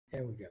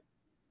There we go.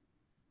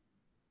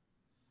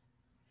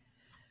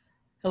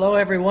 Hello,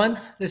 everyone.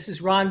 This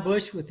is Ron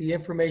Bush with the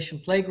Information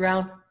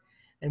Playground,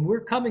 and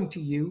we're coming to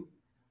you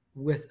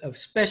with a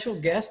special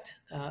guest,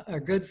 our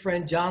good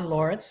friend John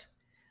Lohrentz.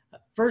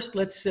 First,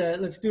 let's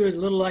do a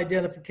little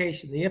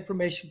identification. The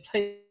Information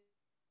Playground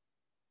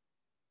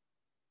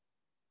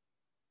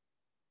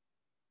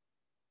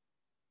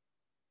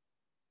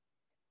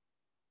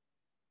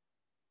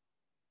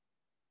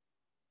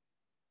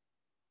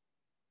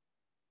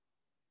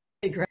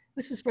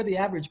this is for the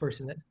average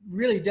person that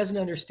really doesn't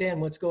understand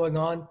what's going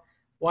on,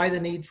 why the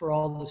need for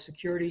all the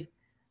security,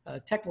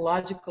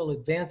 technological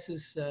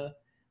advances,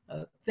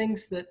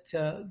 things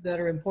that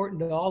are important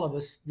to all of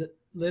us that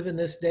live in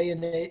this day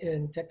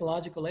and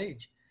technological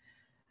age.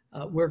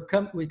 We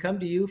come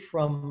to you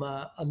from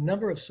a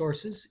number of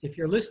sources. If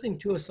you're listening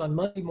to us on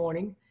Monday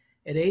morning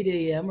at 8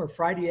 a.m. or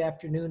Friday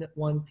afternoon at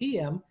 1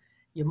 p.m.,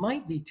 you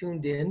might be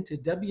tuned in to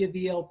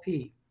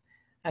WVLP.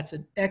 That's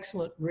an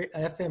excellent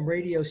FM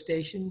radio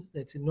station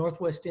that's in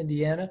Northwest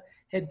Indiana,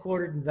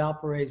 headquartered in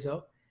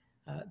Valparaiso.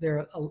 They're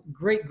a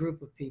great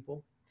group of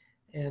people.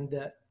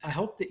 And I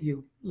hope that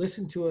you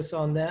listen to us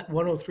on that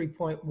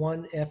 103.1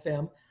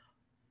 FM,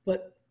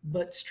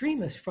 but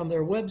stream us from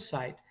their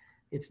website.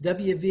 It's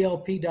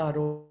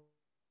wvlp.org.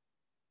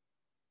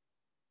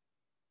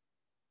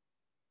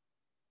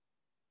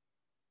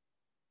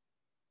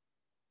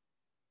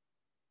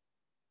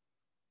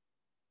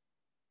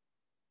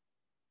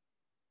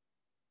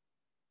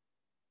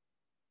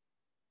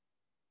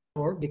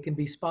 It can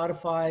be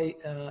Spotify,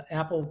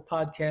 Apple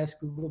Podcasts,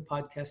 Google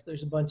Podcasts.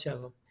 There's a bunch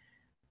of them.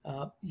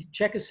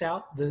 Check us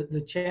out.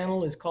 The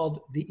channel is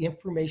called The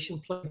Information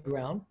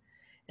Playground,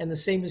 and the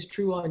same is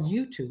true on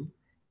YouTube.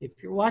 If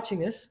you're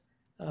watching us,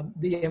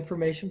 The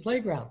Information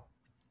Playground.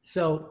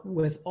 So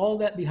with all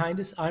that behind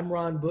us, I'm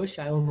Ron Bush.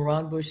 I own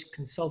Ron Bush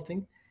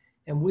Consulting,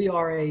 and we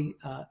are a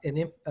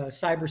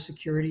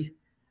cybersecurity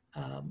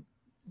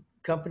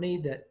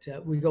company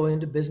that we go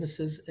into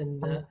businesses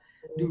and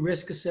do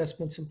risk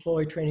assessments,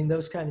 employee training,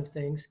 those kind of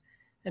things,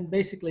 and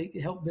basically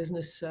help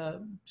business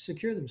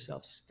secure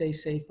themselves, stay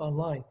safe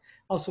online.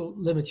 Also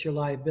limits your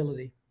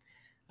liability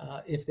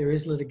if there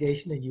is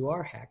litigation and you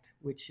are hacked,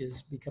 which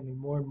is becoming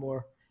more and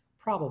more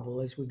probable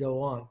as we go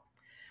on.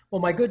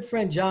 Well, my good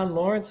friend John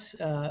Lohrentz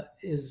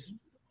is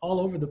all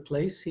over the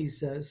place.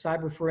 He's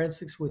cyber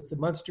forensics with the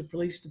Munster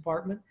Police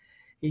Department.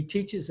 He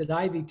teaches at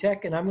Ivy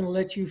Tech, and I'm going to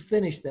let you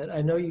finish that.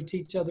 I know you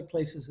teach other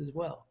places as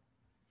well.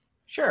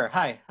 Sure.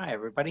 Hi,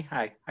 everybody.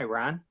 Hi,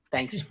 Ron.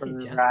 Thanks for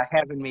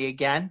having me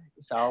again,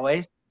 as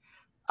always.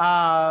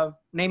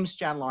 Name's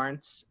John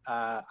Lohrentz.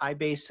 I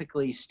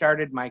basically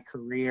started my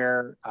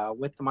career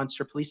with the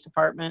Munster Police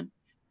Department.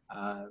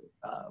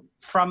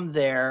 From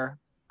there,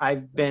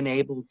 I've been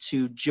able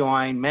to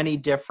join many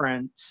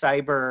different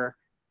cyber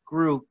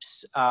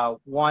groups.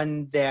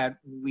 One that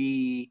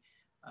we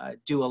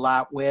do a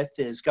lot with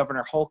is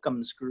Governor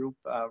Holcomb's group.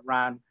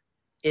 Ron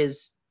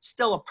is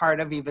still a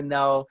part of, even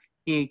though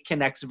he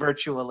connects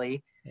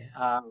virtually.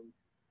 Yeah.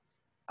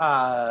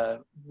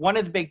 One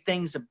of the big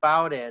things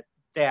about it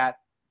that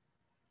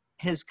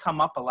has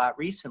come up a lot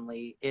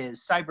recently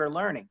is cyber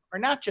learning, or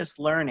not just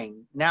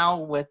learning. Now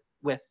with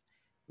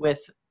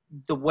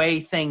the way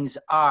things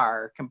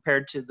are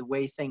compared to the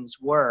way things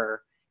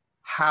were,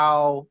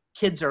 how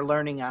kids are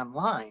learning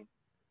online.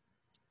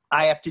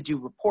 I have to do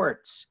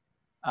reports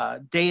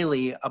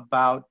daily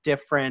about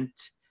different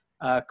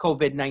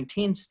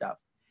COVID-19 stuff.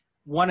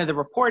 One of the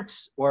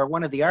reports, or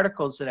one of the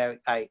articles that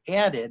I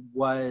added,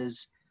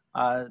 was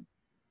a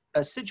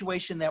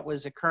situation that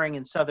was occurring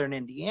in southern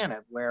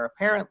Indiana, where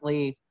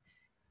apparently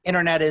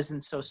internet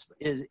isn't so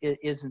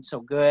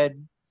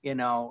good. You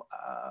know,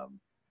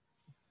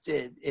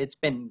 it's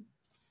been,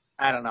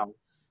 I don't know,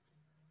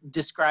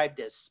 described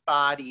as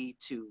spotty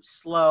to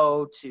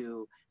slow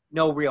to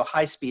no real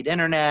high-speed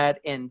internet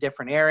in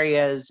different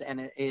areas,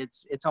 and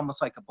it's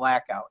almost like a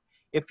blackout.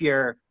 If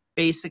you're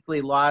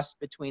basically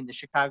lost between the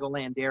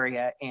Chicagoland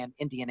area and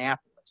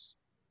Indianapolis.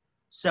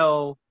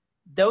 So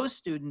those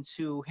students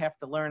who have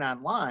to learn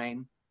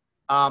online,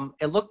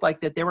 it looked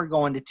like that they were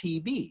going to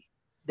TV,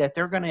 that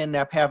they're going to end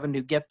up having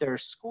to get their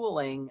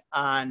schooling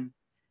on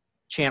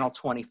Channel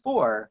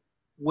 24,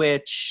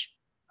 which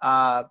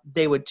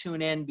they would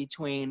tune in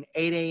between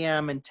 8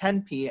 a.m. and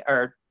 10 p.m.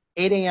 or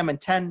 8 a.m. and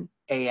 10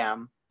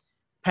 a.m.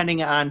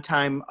 depending on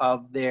time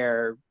of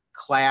their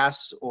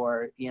class,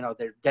 or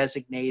their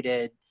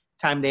designated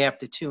time they have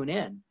to tune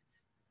in.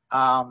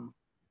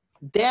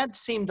 That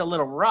seemed a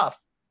little rough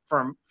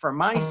for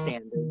my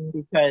standards,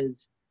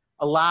 because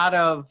a lot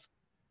of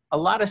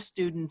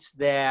students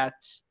that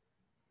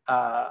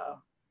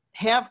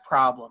have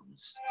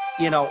problems,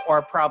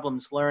 or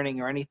problems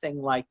learning or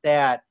anything like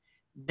that,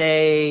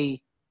 I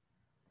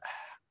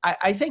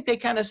think they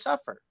kind of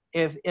suffer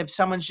if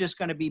someone's just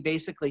going to be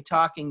basically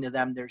talking to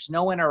them. There's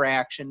no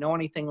interaction, no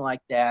anything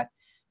like that.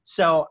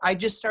 So I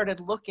just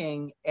started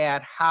looking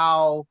at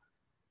how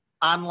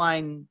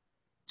online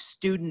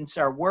students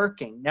are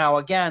working. Now,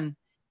 again,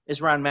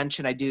 as Ron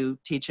mentioned, I do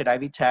teach at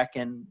Ivy Tech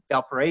in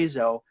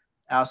Valparaiso.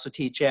 I also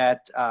teach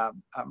at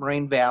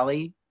Moraine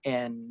Valley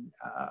in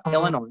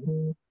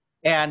Illinois.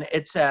 And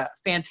it's a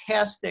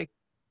fantastic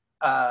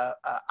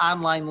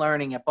online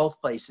learning at both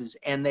places.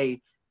 And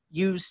they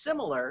use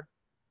similar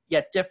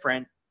yet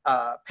different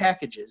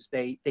packages.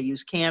 They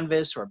use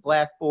Canvas or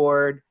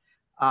Blackboard.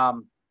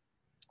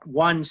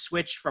 One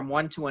switch from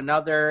one to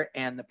another,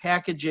 and the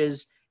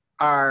packages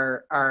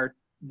are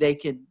they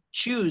can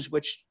choose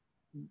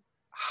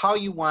how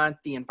you want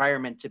the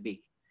environment to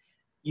be.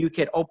 You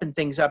could open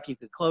things up, you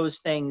could close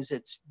things.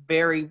 It's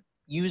very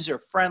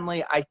user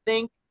friendly. I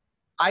think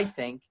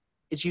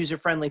it's user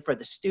friendly for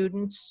the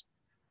students.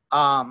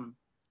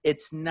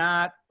 It's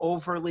not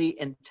overly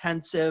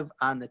intensive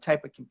on the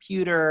type of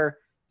computer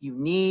you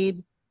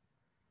need,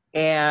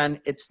 and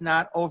it's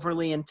not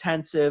overly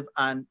intensive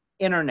on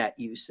internet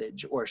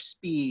usage or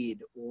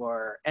speed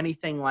or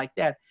anything like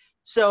that.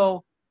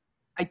 So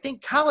I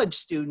think college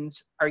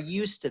students are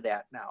used to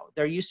that now.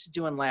 They're used to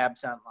doing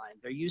labs online.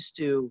 They're used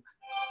to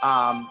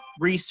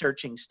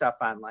researching stuff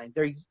online.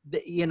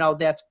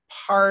 That's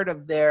part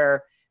of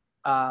their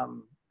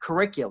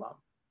curriculum,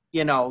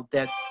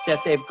 that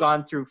they've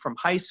gone through from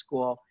high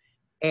school.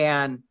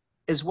 And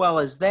as well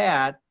as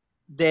that,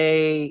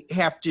 they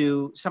have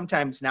to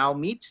sometimes now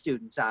meet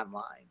students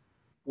online,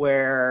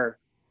 where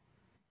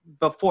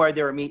before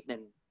they were meeting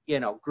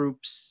in,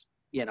 groups,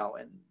 in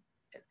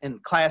the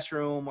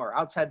classroom or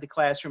outside the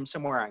classroom,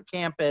 somewhere on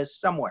campus,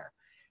 somewhere.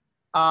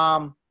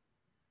 I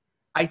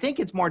think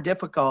it's more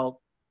difficult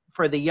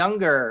for the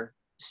younger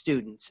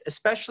students,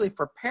 especially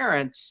for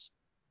parents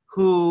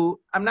who,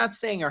 I'm not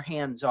saying are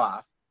hands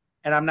off,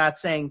 and I'm not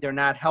saying they're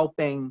not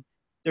helping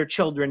their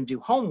children do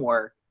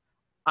homework.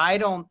 I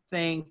don't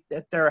think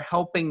that they're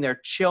helping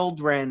their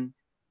children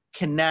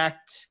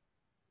connect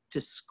to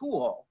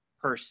school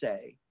per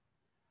se.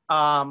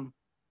 And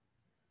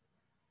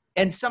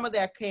some of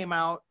that came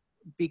out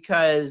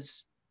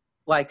because,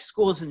 like,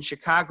 schools in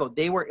Chicago,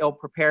 they were ill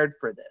prepared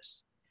for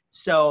this.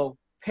 So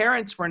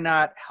parents were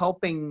not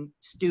helping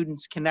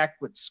students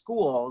connect with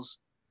schools.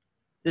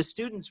 The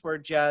students were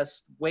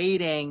just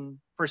waiting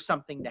for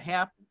something to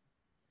happen.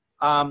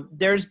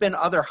 There's been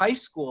other high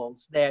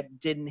schools that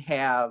didn't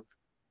have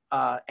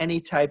any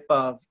type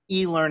of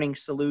e-learning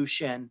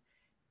solution.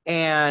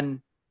 And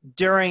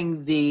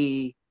during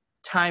the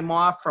time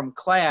off from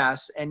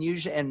class, and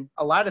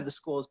a lot of the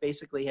schools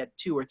basically had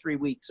 2 or 3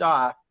 weeks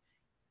off,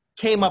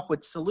 came up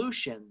with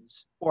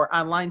solutions or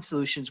online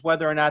solutions,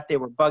 whether or not they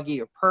were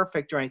buggy or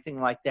perfect or anything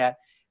like that.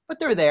 But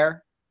they're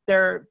there.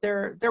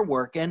 They're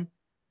working.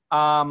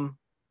 But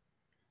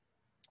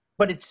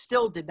it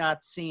still did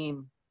not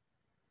seem,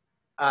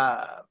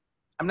 I'm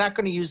not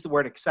going to use the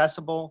word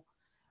accessible.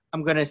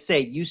 I'm going to say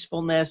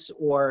usefulness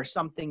or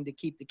something to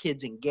keep the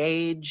kids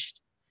engaged.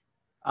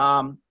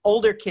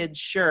 Older kids,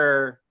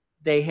 sure,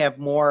 they have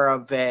more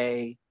of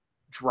a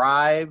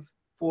drive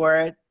for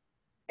it.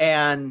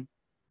 And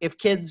if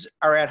kids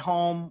are at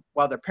home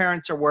while their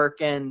parents are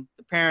working,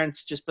 the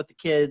parents just put the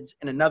kids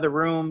in another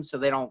room so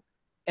they don't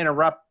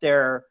interrupt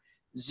their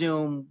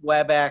Zoom,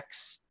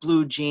 WebEx,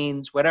 Blue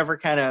Jeans, whatever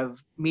kind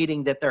of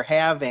meeting that they're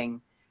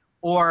having,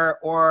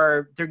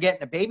 or they're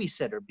getting a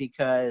babysitter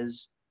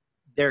because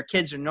their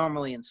kids are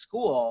normally in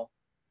school.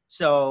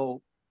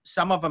 So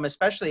some of them,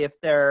 especially if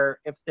they're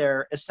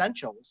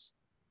essentials,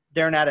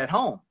 they're not at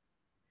home.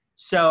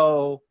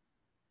 So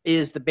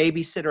is the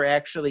babysitter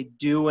actually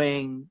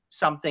doing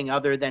something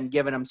other than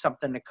giving them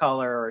something to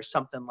color or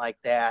something like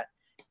that?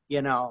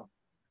 So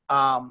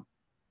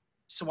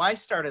I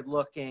started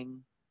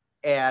looking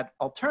at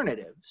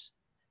alternatives,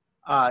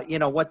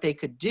 what they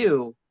could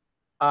do.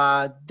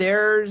 And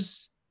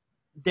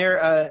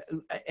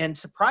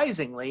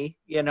surprisingly,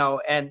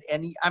 and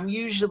I'm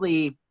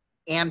usually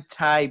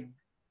anti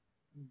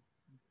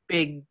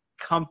big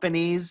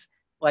companies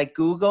like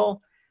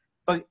Google,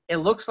 but it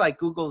looks like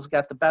Google's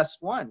got the best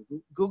one.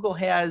 Google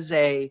has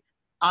a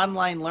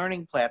online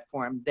learning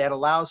platform that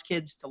allows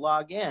kids to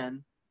log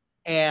in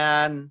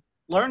and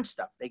learn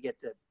stuff. They get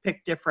to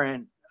pick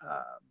different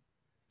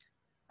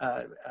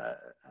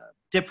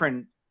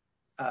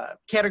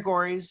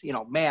categories,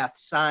 math,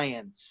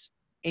 science,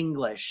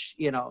 English,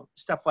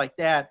 stuff like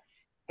that,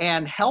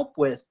 and help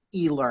with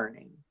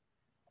e-learning.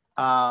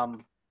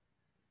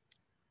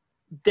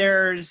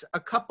 There's a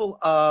couple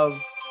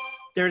of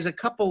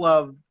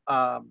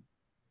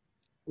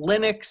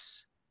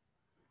Linux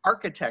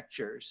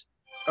architectures,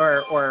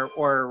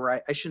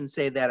 or I shouldn't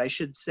say that. I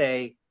should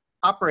say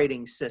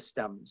operating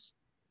systems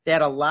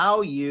that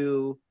allow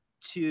you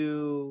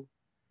to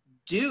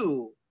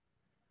do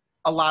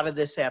a lot of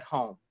this at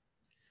home.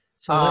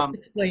 So let's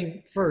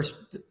explain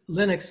first.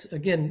 Linux,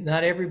 again,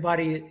 not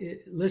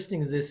everybody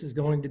listening to this is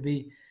going to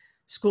be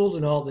schooled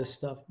in all this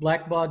stuff.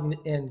 Blackboard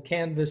and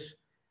Canvas,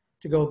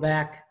 to go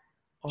back,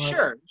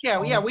 sure.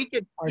 We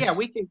could.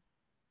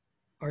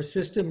 Are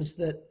systems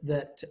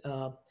that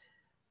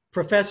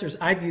professors,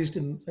 I've used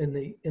them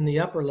in the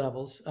upper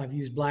levels. I've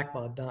used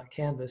Blackboard, not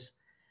Canvas,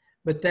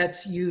 but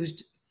that's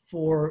used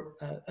for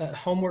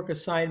homework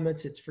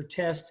assignments. It's for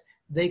tests.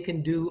 They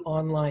can do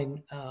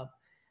online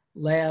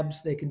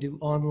labs. They can do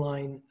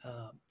online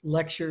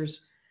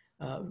lectures,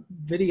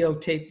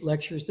 videotape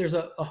lectures. There's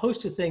a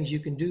host of things you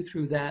can do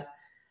through that.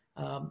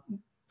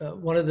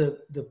 One of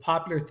the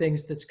popular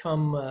things that's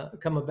come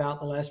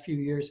about in the last few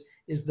years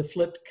is the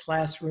flipped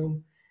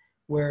classroom,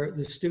 where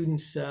the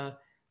students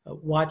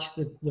watch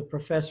the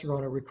professor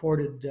on a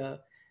recorded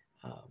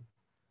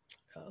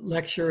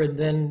lecture, and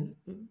then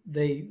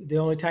the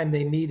only time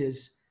they meet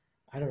is,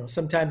 I don't know,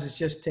 sometimes it's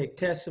just take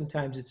tests,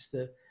 sometimes it's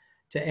to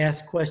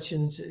ask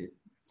questions.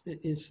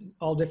 It's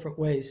all different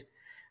ways.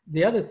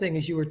 The other thing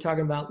is, you were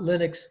talking about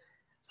Linux.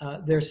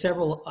 There are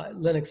several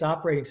Linux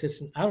operating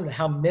systems. I don't know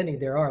how many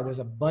there are. There's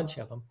a bunch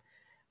of them.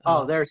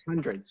 Oh, there's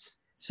hundreds.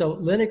 So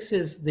Linux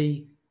is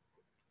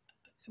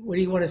what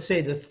do you want to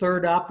say, the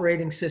third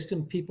operating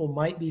system people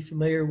might be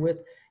familiar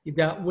with. You've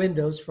got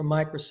Windows from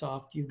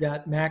Microsoft. You've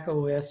got Mac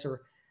OS,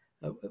 or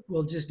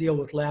we'll just deal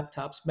with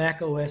laptops,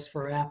 Mac OS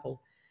for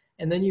Apple.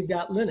 And then you've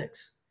got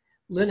Linux.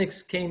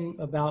 Linux came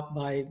about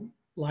by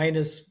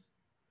Linus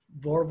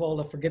Torvald,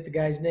 I forget the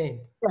guy's name.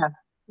 Yeah.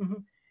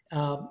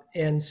 Mm-hmm.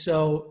 And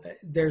so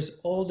there's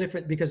all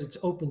different, because it's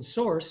open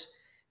source,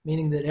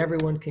 meaning that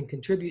everyone can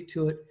contribute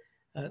to it.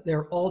 There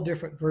are all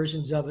different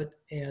versions of it.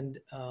 And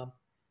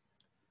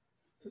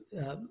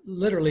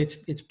literally,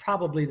 it's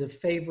probably the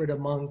favorite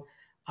among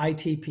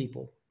IT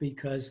people,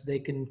 because they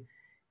can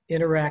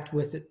interact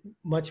with it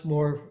much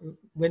more.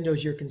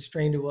 Windows, you're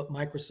constrained to what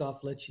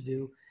Microsoft lets you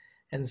do,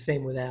 and the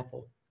same with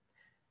Apple.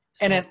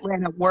 So, and it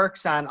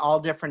works on all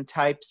different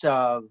types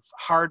of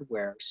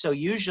hardware. So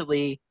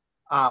usually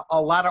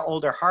a lot of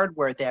older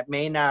hardware that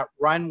may not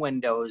run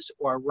Windows,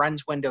 or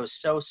runs Windows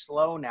so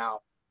slow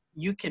now,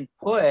 you can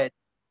put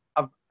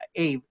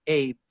a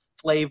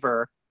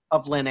flavor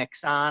of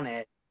Linux on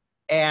it,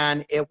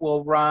 and it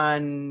will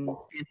run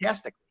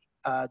fantastically.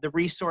 The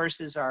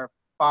resources are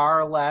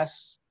far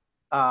less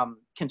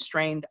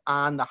constrained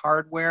on the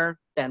hardware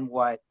than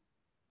what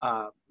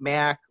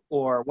Mac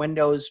or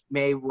Windows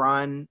may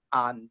run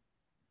on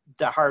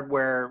the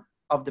hardware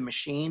of the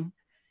machine.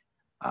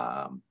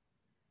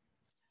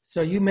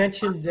 So you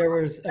mentioned there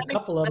was a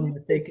couple of them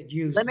that they could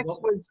use. Linux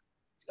was,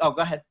 oh,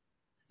 go ahead.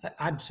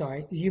 I'm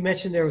sorry. You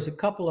mentioned there was a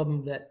couple of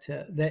them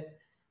that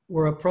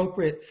were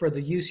appropriate for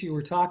the use you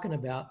were talking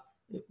about.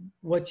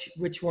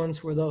 Which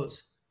ones were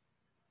those?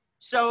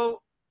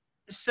 So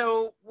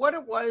what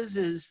it was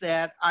is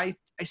that I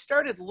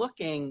started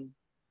looking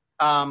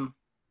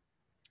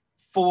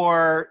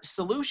for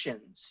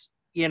solutions,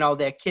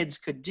 that kids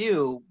could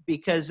do,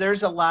 because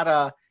there's a lot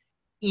of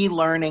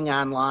e-learning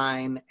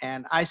online,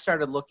 and I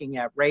started looking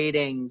at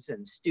ratings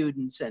and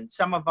students, and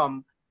some of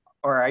them,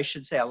 or I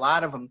should say a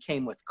lot of them,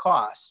 came with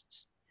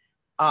costs.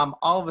 All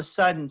of a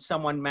sudden,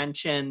 someone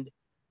mentioned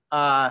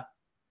Ubuntu,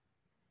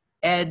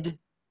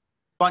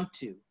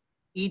 edu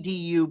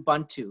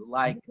Ubuntu,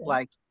 like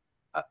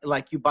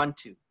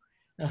Ubuntu.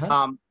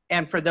 Uh-huh.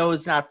 And for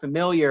those not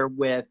familiar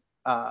with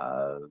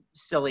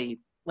silly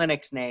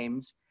Linux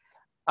names,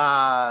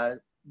 all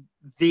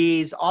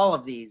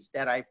of these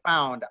that I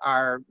found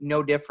are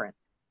no different.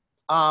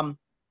 The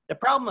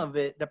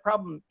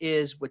problem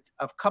is with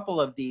a couple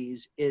of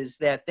these is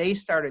that they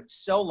started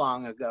so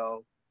long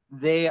ago,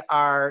 they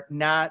are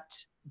not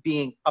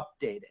being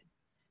updated.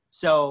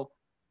 So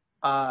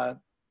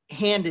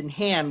hand in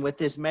hand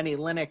with as many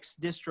Linux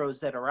distros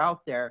that are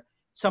out there,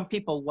 some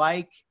people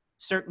like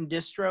certain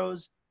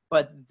distros,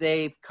 but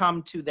they've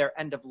come to their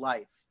end of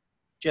life,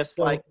 just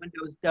like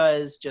Windows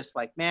does, just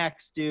like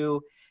Macs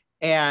do.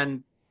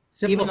 And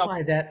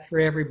simplify that for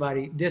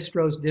everybody.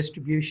 Distros,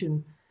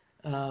 distribution,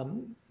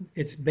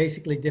 it's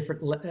basically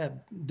different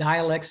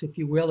dialects, if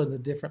you will, in the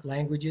different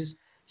languages.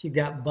 So you've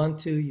got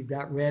Ubuntu, you've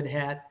got Red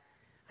Hat.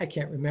 I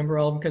can't remember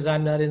all of them because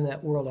I'm not in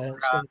that world. I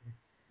don't study.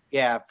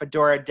 Yeah,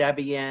 Fedora,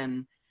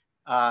 Debian,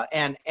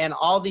 and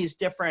all these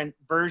different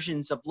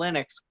versions of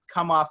Linux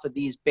come off of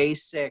these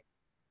basic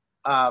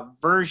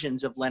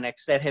versions of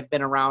Linux that have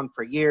been around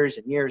for years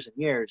and years and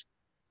years.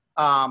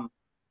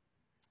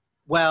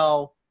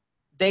 Well,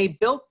 they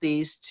built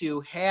these to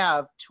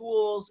have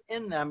tools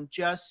in them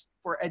just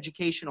for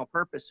educational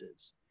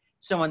purposes.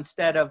 So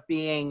instead of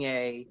being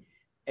a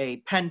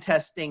pen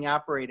testing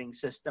operating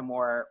system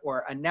or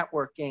a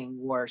networking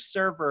or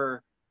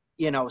server,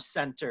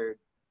 centered,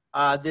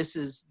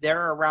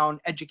 they're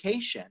around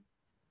education,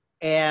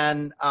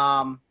 and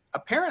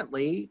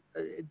apparently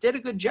did a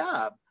good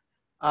job.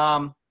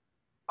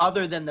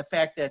 Other than the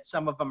fact that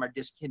some of them are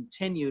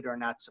discontinued or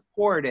not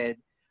supported,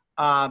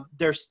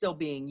 they're still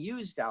being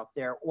used out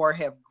there or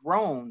have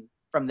grown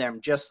from them,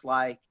 just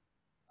like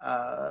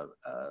Kali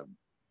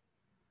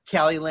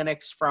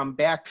Linux from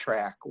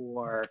Backtrack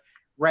or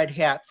Red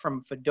Hat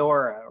from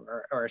Fedora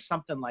or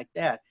something like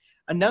that.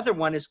 Another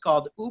one is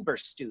called Uber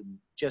Student,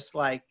 just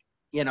like,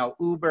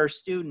 Uber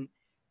Student.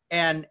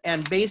 And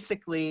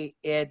basically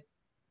it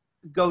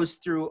goes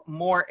through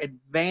more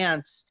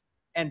advanced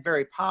and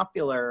very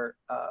popular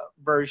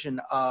version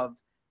of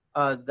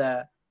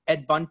the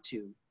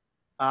Ubuntu,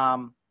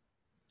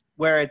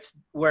 where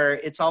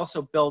it's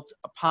also built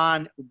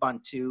upon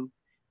Ubuntu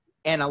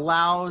and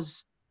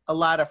allows a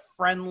lot of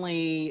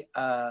friendly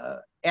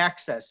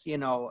access.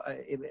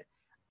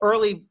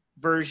 Early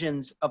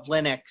versions of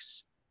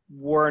Linux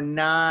were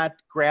not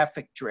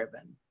graphic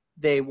driven.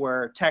 They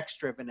were text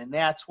driven. And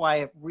that's why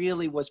it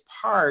really was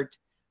part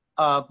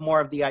of more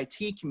of the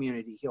IT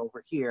community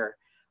over here.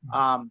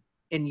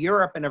 In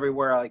Europe and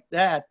everywhere like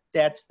that,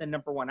 that's the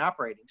 #1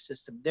 operating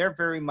system. They're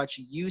very much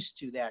used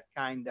to that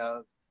kind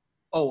of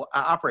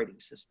operating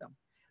system.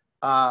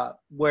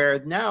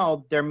 Where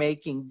now they're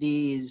making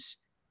these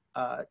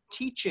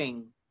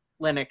teaching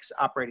Linux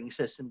operating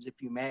systems,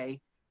 if you may,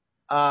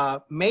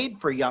 made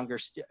for younger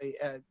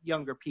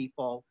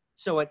people.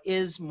 So it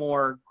is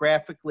more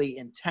graphically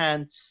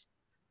intense,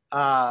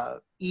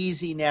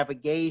 easy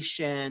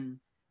navigation,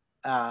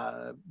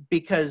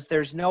 because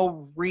there's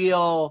no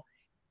real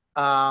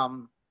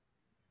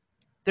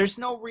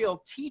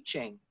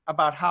teaching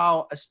about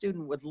how a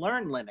student would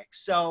learn Linux.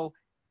 So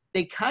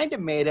they kind of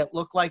made it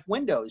look like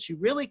Windows. You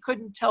really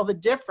couldn't tell the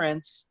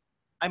difference.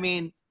 I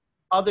mean,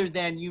 other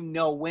than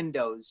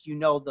Windows,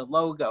 the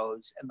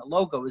logos, and the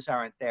logos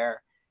aren't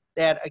there,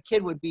 that a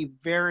kid would be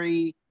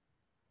very,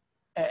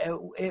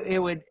 they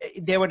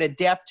would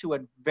adapt to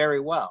it very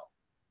well.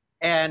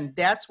 And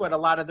that's what a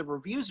lot of the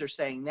reviews are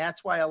saying.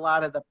 That's why a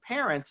lot of the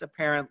parents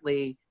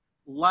apparently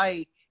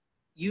like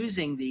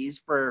using these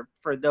for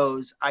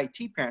those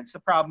IT parents. The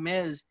problem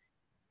is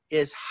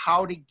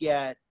how to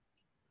get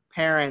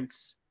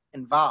parents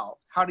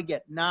involved, how to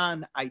get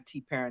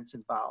non-IT parents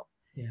involved.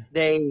 Yeah.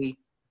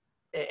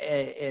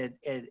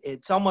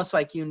 It's almost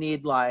like you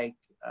need like,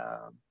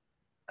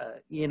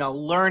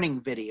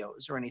 learning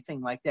videos or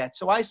anything like that.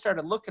 So I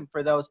started looking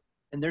for those,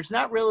 and there's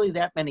not really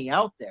that many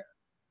out there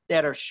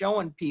that are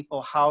showing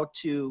people how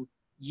to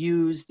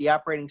use the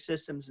operating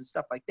systems and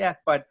stuff like that.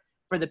 But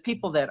for the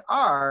people that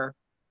are,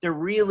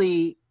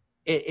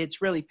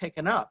 it's really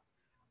picking up.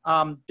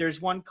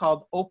 There's one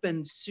called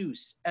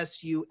OpenSUSE,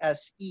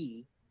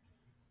 SUSE,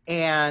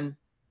 and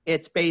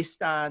it's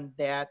based on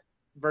that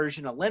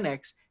version of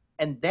Linux.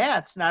 And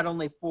that's not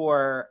only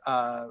for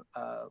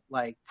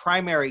like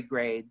primary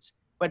grades,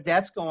 but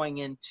that's going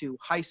into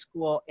high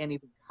school and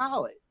even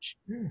college.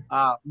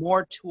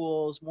 More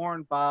tools, more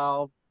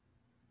involved,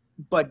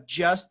 but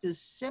just as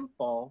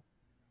simple,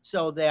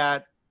 so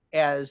that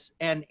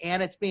and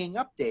it's being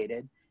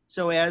updated.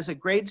 So as a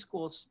grade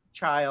school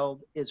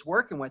child is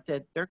working with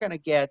it, they're going to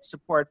get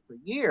support for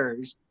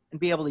years and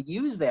be able to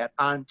use that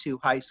onto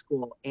high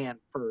school and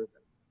further.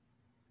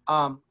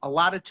 A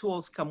lot of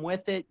tools come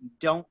with it. You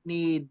don't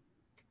need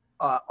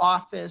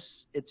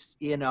Office. It's,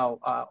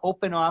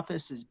 Open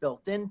Office is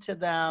built into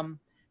them,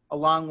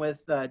 along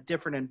with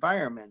different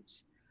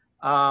environments.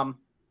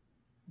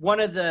 One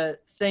of the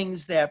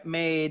things that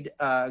made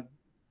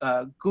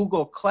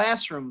Google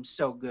Classroom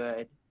so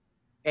good,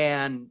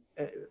 and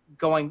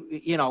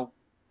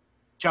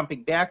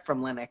jumping back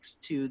from Linux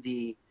to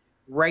the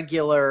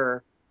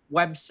regular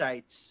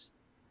websites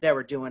that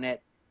were doing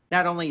it,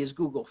 not only is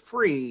Google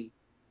free,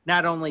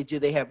 not only do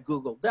they have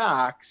Google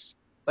Docs,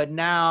 but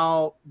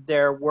now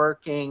they're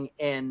working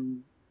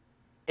in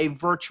a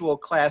virtual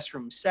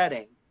classroom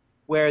setting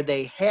where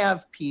they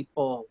have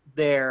people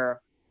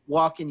there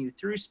walking you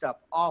through stuff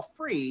all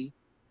free.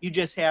 You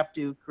just have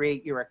to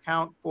create your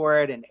account for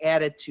it and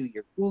add it to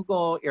your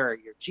Google or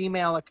your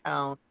Gmail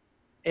account.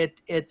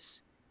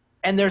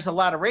 And there's a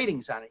lot of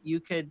ratings on it. You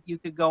could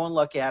go and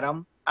look at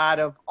them. Out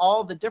of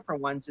all the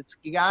different ones, it's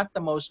got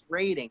the most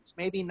ratings,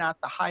 maybe not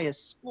the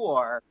highest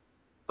score,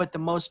 but the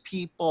most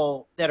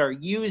people that are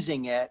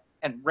using it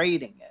and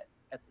rating it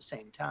at the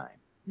same time.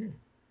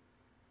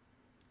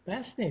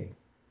 Fascinating.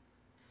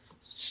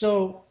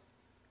 So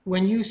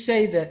when you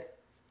say that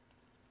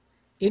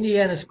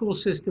Indiana school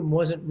system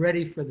wasn't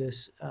ready for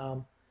this,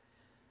 I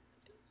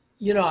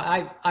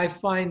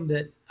find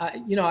that,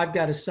 I've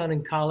got a son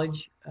in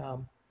college.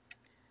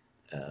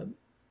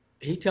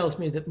 He tells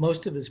me that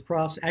most of his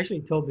profs,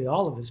 actually told me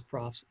all of his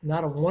profs,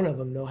 not a one of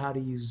them know how to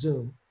use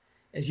Zoom.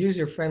 As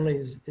user-friendly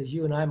as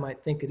you and I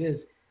might think it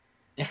is,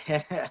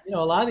 a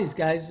lot of these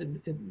guys,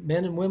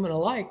 men and women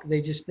alike,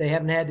 they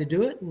haven't had to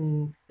do it,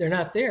 and they're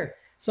not there.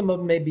 Some of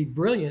them may be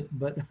brilliant,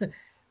 but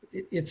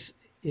it's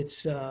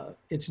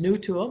new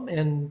to them,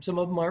 and some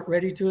of them aren't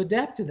ready to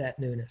adapt to that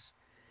newness.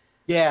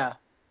 Yeah.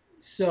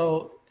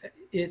 So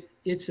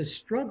it's a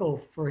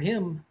struggle for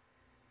him.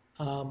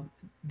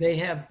 They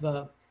have,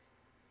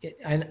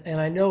 and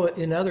I know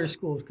in other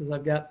schools, because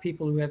I've got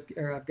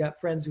I've got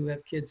friends who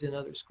have kids in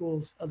other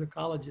schools, other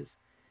colleges.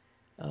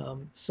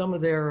 Some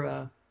of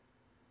their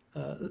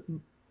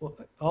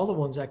all the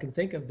ones I can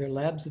think of, their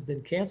labs have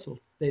been canceled.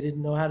 They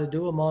didn't know how to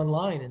do them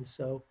online, and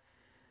so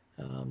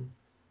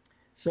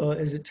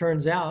as it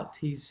turns out,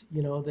 it's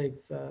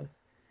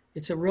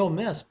a real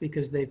mess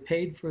because they've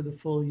paid for the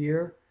full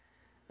year.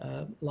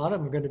 A lot of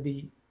them are going to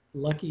be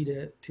lucky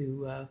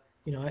to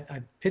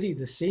I pity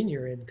the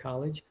senior in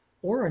college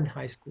or in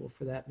high school,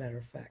 for that matter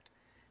of fact,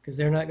 because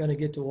they're not going to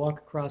get to walk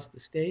across the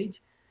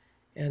stage,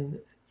 and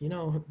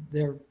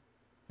their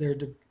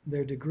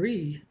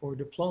degree or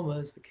diploma,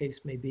 as the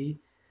case may be,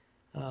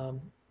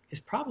 is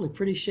probably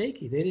pretty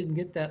shaky. They didn't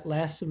get that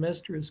last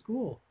semester of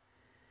school.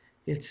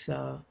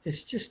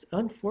 it's just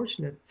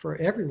unfortunate for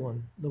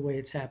everyone the way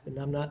it's happened.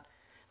 I'm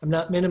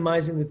not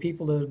minimizing the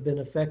people that have been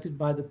affected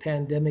by the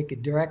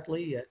pandemic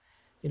directly,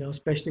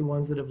 especially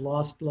ones that have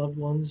lost loved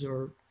ones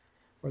or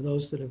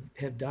those that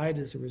have died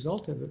as a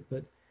result of it.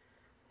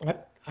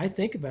 But I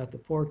think about the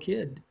poor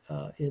kid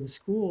in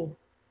school.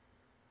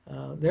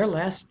 Their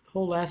last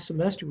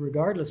semester,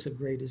 regardless of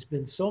grade, has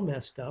been so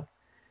messed up,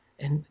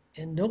 and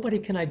nobody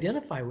can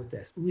identify with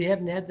this. We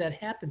haven't had that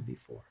happen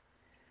before.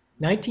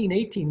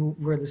 1918,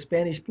 where the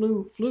Spanish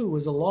flu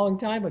was a long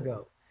time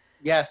ago.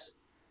 Yes.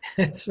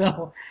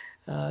 So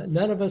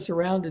none of us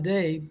around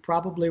today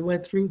probably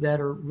went through that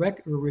or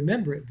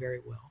remember it very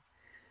well.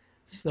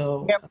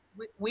 So Yeah,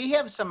 we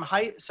have some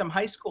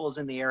high schools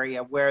in the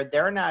area where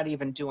they're not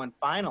even doing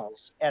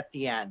finals at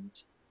the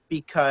end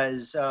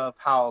because of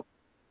how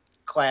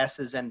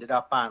classes ended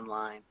up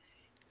online.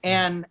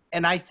 And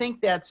I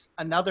think that's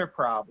another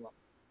problem.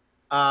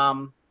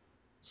 Um,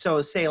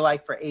 so say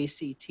like for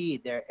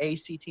ACT, their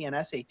ACT and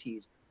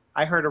SATs,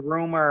 I heard a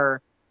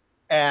rumor,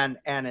 and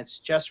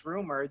it's just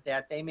rumor,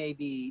 that they may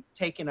be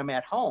taking them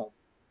at home.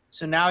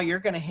 So now you're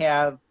going to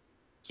have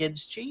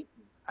kids cheating.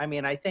 I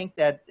mean, I think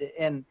that,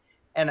 and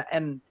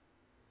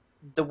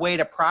the way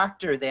to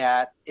proctor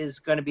that is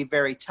going to be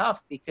very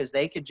tough, because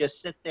they could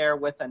just sit there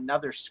with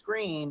another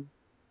screen,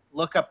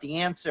 look up the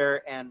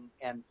answer and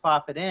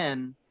plop it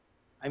in.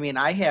 I mean,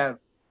 I have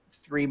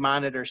 3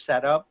 monitors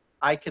set up.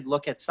 I could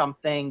look at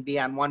something, be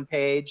on one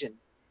page,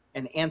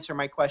 and answer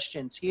my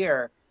questions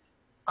here.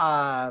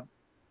 Uh,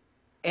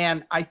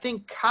 and I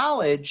think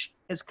college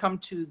has come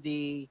to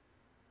the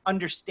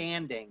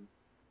understanding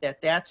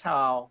that that's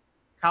how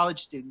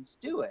college students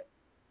do it.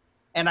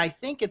 And I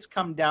think it's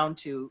come down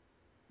to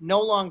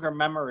no longer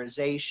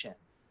memorization,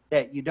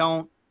 that you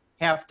don't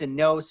have to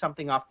know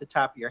something off the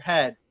top of your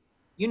head.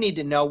 You need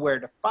to know where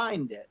to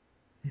find it.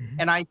 mhm.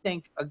 And I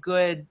think a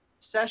good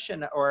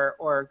session or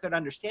a good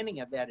understanding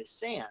of that is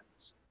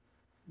SANS.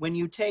 When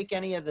you take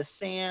any of the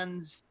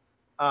SANS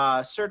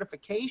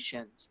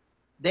certifications,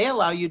 they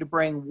allow you to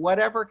bring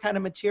whatever kind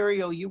of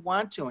material you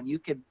want to, and you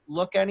could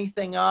look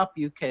anything up.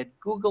 You could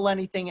Google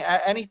anything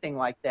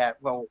like that.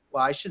 Well,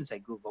 I shouldn't say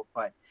Google,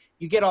 but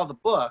you get all the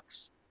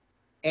books,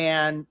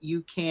 and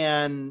you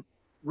can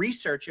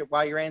research it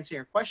while you're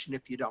answering a question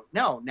if you don't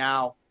know.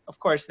 Now, of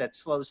course, that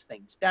slows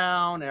things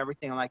down and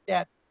everything like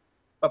that.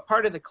 But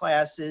part of the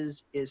class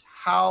is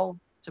how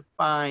to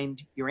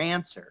find your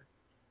answer.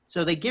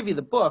 So they give you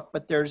the book,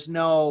 but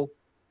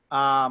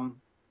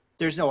um,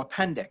 there's no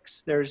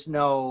appendix. There's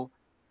no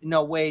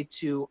way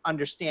to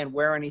understand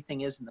where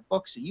anything is in the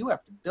book. So you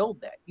have to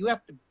build that. You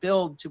have to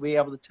build to be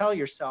able to tell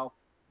yourself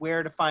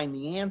where to find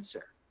the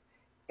answer.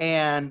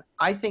 And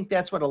I think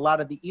that's what a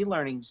lot of the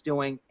e-learning is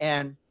doing,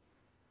 and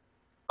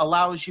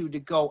allows you to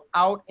go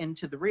out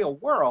into the real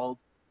world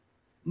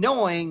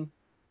knowing,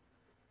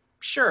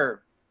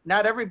 sure,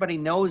 not everybody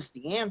knows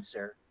the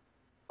answer,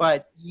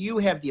 but you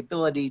have the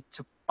ability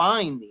to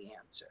find the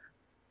answer.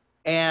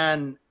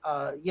 And,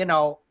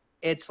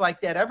 it's like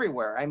that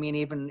everywhere. I mean,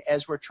 even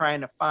as we're trying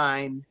to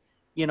find,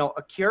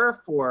 a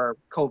cure for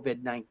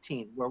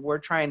COVID-19, where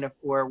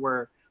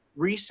we're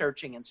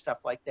researching and stuff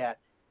like that.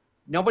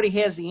 Nobody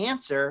has the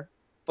answer,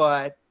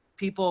 but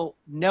people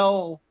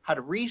know how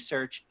to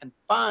research and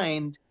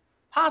find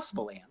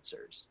possible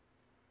answers.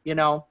 You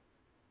know,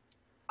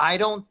 I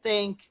don't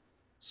think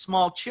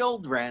small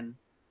children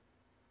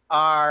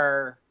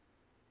are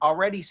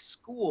already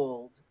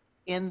schooled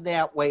in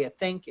that way of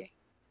thinking.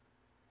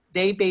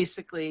 They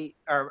basically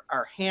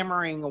are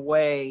hammering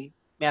away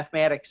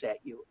mathematics at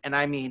you. And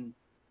I mean,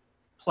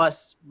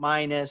 plus,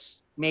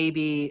 minus,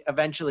 maybe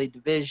eventually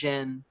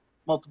division,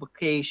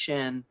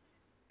 multiplication,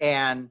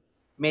 and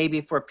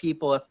maybe for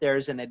people, if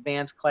there's an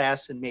advanced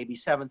class in maybe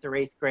 7th or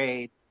 8th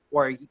grade,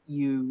 or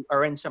you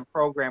are in some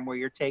program where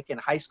you're taking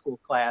high school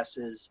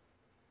classes,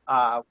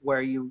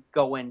 where you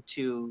go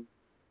into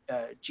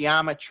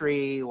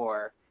geometry,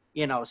 or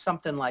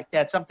something like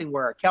that, something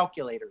where a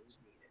calculator is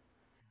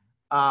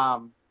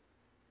needed.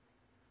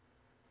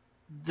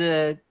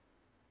 The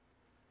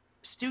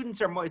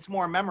students it's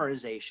more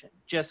memorization,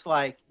 just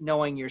like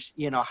knowing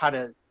how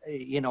to,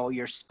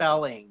 your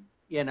spelling,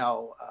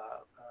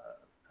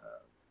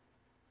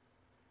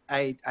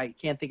 I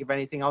can't think of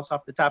anything else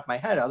off the top of my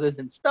head other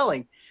than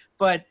spelling,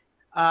 but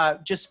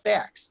just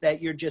facts,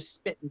 that you're just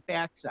spitting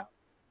facts out.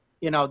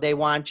 They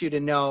want you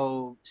to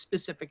know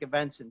specific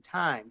events and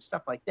times,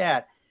 stuff like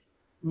that.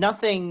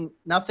 Nothing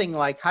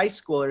like high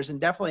schoolers,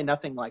 and definitely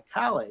nothing like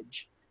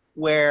college,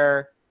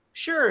 where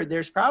sure,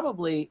 there's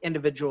probably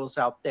individuals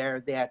out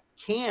there that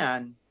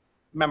can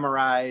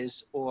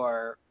memorize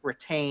or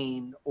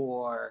retain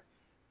or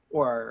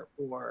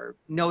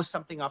know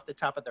something off the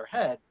top of their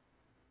head,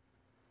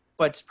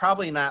 but it's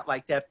probably not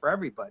like that for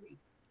everybody.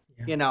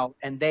 Yeah.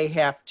 And they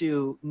have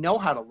to know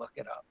how to look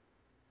it up.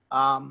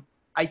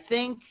 I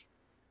think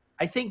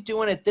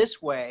doing it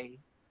this way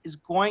is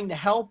going to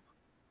help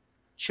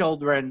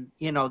children,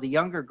 the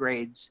younger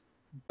grades,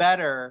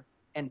 better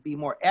and be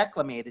more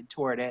acclimated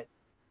toward it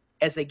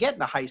as they get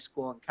into high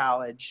school and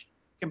college,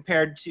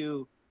 compared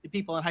to the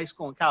people in high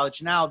school and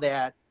college now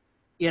that,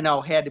 you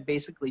know, had to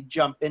basically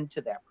jump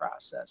into that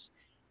process,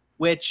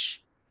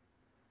 which,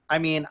 I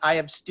mean, I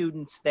have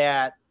students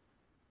that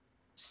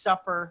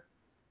suffer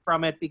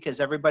from it because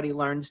everybody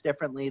learns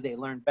differently. They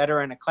learn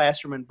better in a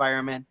classroom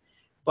environment,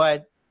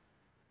 but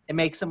it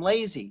makes them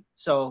lazy.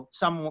 So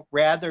some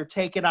rather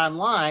take it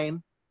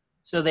online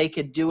so they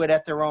could do it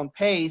at their own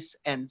pace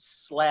and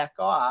slack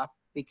off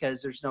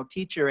because there's no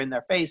teacher in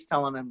their face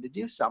telling them to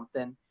do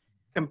something,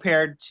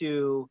 compared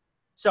to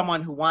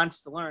someone who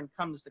wants to learn,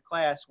 comes to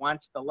class,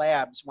 wants the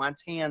labs,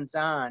 wants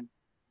hands-on,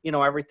 you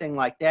know, everything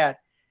like that.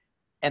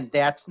 And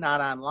that's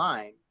not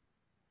online.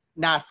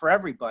 Not for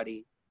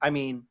everybody. I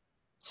mean,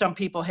 some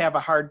people have a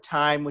hard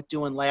time with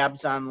doing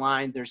labs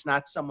online. There's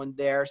not someone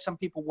there. Some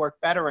people work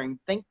better in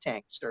think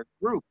tanks or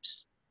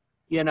groups,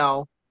 you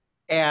know,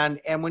 and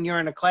when you're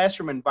in a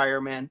classroom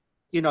environment,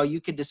 you know, you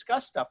could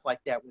discuss stuff like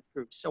that with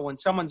groups. So when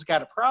someone's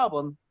got a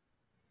problem,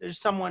 there's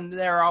someone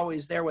there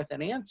always there with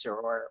an answer,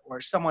 or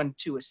someone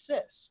to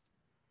assist.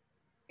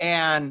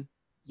 And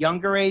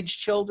younger age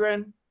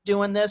children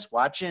doing this,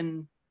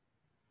 watching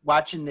the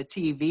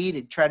TV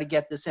to try to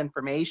get this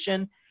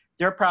information,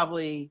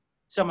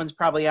 someone's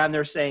probably on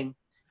there saying,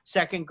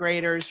 second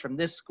graders from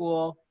this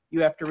school,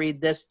 you have to read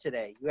this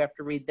today. You have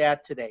to read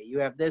that today. You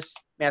have this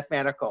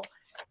mathematical.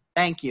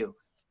 Thank you.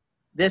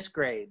 This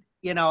grade,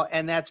 you know,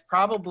 and that's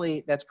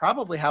probably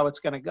how it's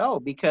going to go,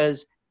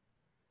 because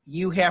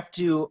you have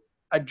to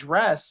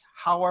address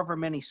however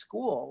many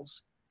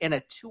schools in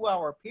a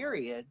 2-hour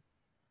period.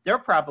 They're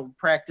probably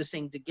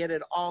practicing to get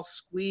it all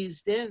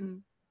squeezed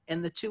in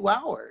the 2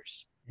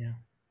 hours. Yeah.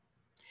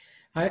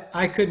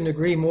 I couldn't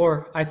agree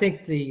more. I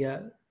think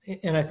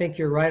and I think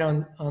you're right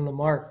on the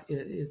mark.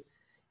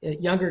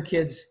 Younger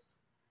kids,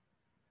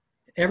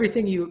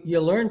 everything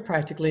you learn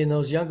practically in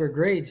those younger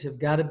grades have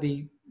got to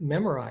be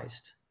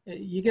memorized.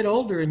 You get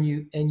older and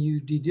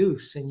you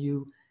deduce and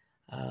you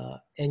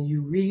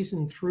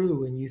reason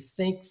through and you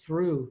think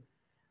through.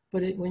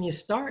 But when you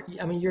start,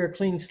 I mean, you're a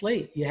clean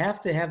slate. You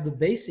have to have the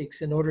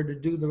basics in order to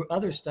do the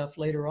other stuff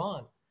later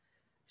on.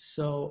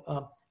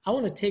 So I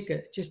want to take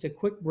just a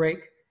quick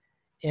break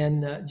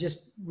and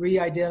just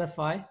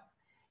re-identify.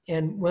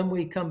 And when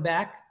we come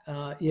back,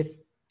 if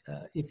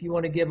you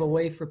want to give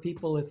away for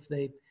people, if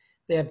they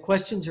have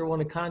questions or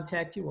want to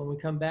contact you, when we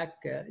come back,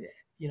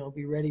 you know,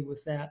 be ready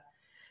with that.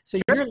 So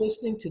you're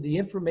listening to the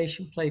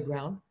Information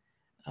Playground.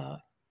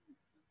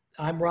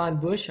 I'm Ron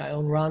Bush. I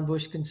own Ron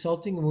Bush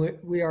Consulting, and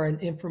we are an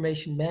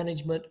information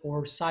management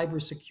or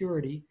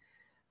cybersecurity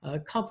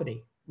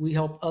company. We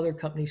help other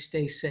companies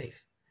stay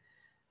safe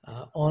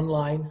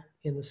online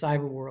in the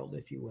cyber world,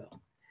 if you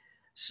will.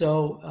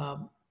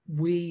 So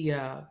we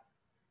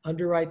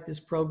underwrite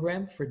this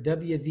program for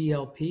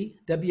WVLP.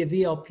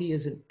 WVLP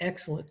is an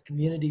excellent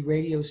community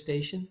radio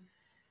station.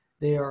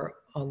 They are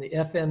on the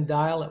FM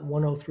dial at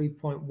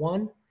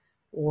 103.1,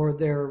 or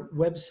their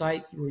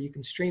website where you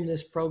can stream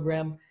this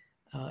program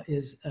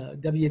is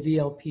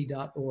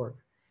wvlp.org.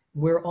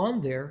 We're on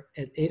there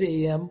at 8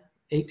 a.m.,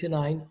 8 to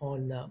 9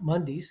 on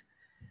Mondays,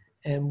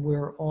 and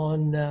we're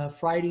on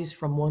Fridays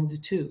from 1 to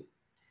 2.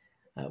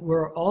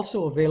 We're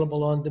also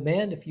available on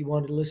demand if you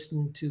want to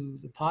listen to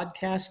the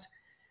podcast.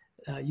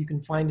 You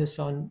can find us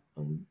on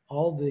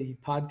all the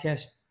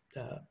podcast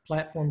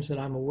platforms that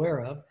I'm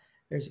aware of.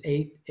 There's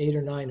eight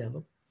or nine of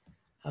them.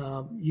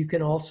 You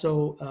can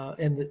also,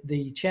 and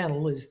the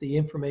channel is the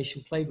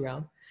Information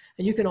Playground.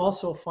 And you can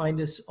also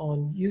find us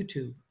on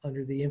YouTube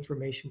under the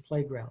Information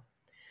Playground.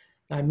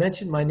 Now, I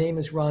mentioned my name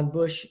is Ron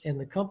Bush and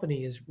the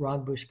company is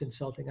Ron Bush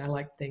Consulting. I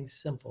like things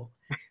simple.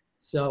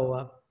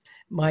 So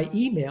my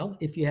email,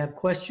 if you have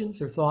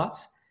questions or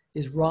thoughts,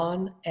 is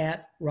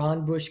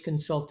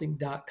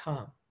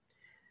ron@ronbushconsulting.com.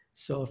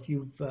 So if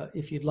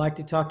you'd like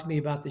to talk to me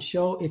about the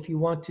show, if you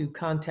want to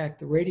contact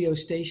the radio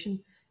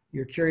station,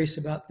 you're curious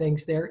about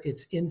things there,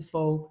 it's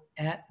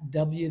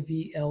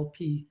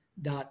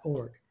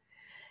info@wvlp.org.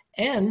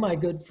 And my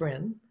good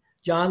friend,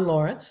 John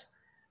Lohrentz,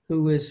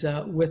 who is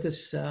with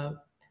us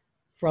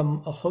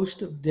from a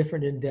host of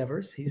different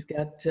endeavors. He's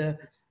got a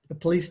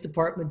police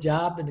department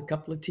job and a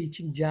couple of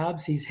teaching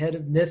jobs. He's head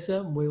of NISA,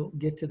 and we'll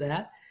get to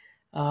that.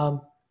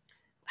 How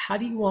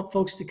do you want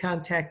folks to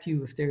contact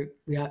you if they've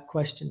got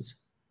questions?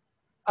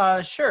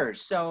 Sure.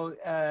 So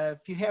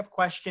if you have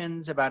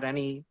questions about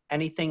anything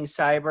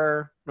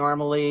cyber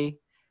normally,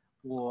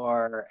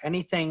 or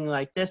anything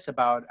like this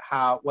about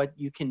what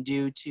you can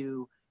do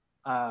to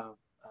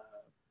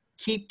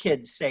keep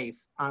kids safe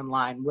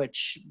online,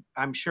 which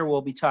I'm sure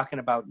we'll be talking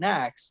about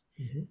next,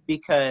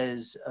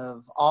 because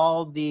of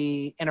all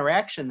the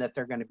interaction that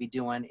they're going to be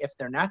doing if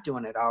they're not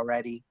doing it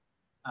already.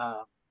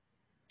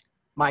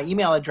 My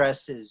email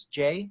address is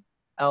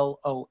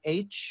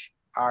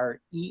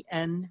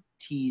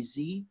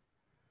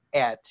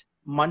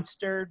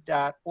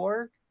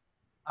jlohrentz@munster.org.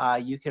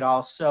 You could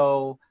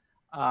also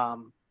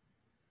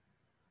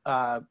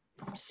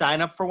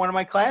sign up for one of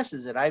my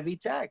classes at Ivy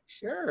Tech.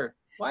 Sure,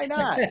 why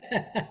not?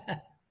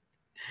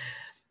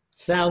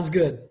 Sounds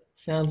good.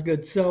 Sounds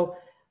good. So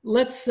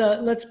let's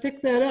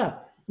pick that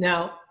up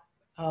now.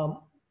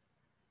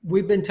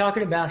 we've been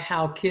talking about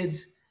how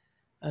kids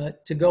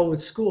to go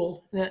with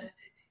school.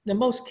 Now,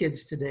 most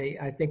kids today,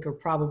 I think, are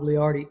probably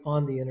already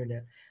on the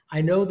internet.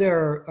 I know there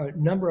are a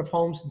number of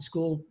homes and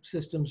school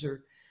systems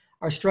are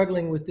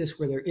struggling with this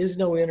where there is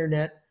no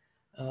internet.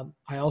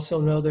 I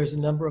also know there's a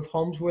number of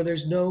homes where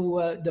there's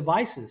no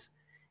devices.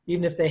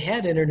 Even if they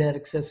had internet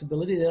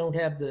accessibility, they don't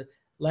have the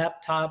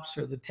laptops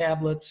or the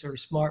tablets or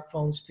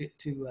smartphones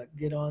to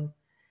get on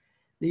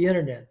the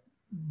internet.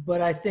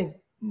 But I think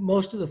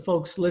most of the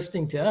folks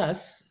listening to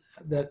us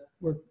that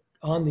were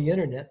on the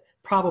internet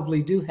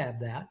probably do have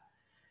that.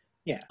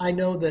 Yeah. I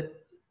know that,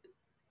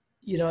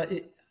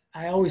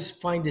 I always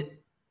find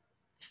it,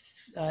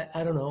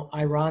 I don't know,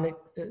 ironic,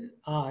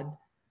 odd.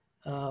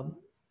 Um,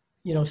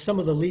 some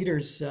of the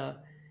leaders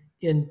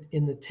in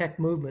the tech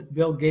movement,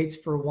 Bill Gates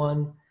for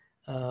one.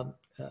 Uh,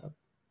 uh,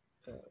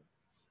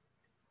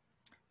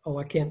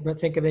 I can't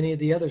think of any of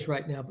the others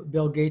right now, but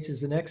Bill Gates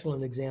is an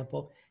excellent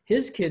example.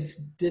 His kids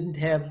didn't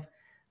have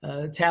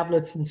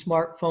tablets and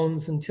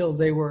smartphones until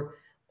they were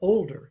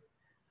older.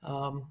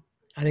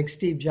 I think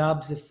Steve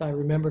Jobs, if I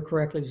remember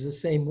correctly, was the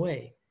same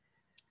way.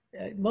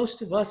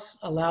 Most of us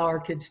allow our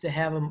kids to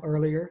have them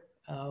earlier.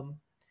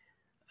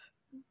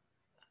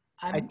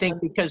 I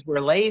think because we're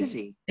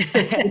lazy.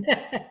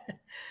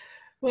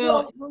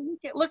 Well,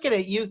 look at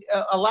it.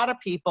 A lot of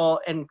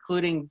people,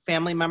 including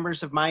family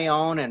members of my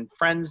own and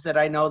friends that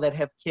I know that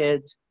have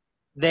kids,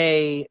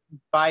 they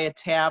buy a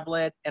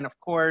tablet, and of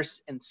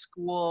course, in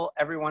school,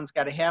 everyone's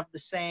got to have the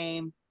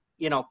same.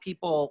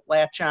 People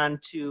latch on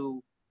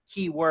to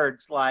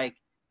keywords like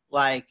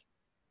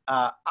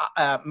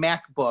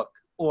MacBook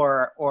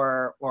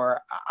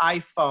or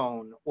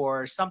iPhone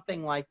or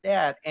something like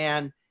that,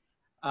 and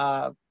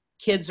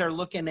kids are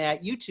looking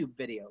at YouTube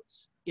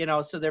videos.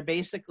 So they're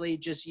basically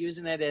just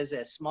using it as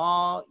a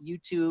small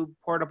YouTube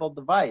portable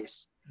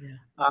device.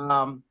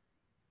 yeah.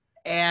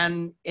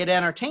 And it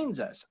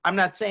entertains us. I'm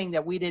not saying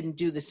that we didn't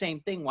do the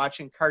same thing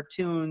watching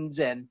cartoons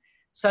and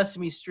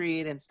Sesame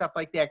Street and stuff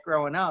like that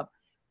growing up,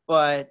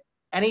 but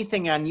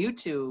anything on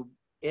YouTube,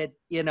 it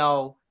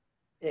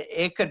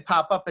could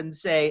pop up and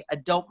say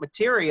adult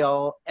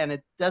material, and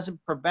it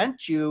doesn't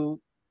prevent you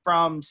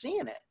from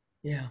seeing it.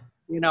 Yeah.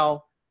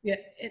 Yeah,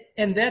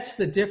 and that's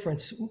the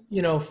difference.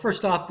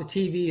 First off, the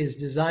TV is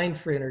designed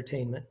for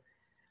entertainment,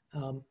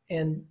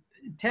 and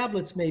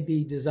tablets may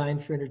be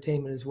designed for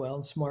entertainment as well,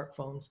 and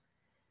smartphones,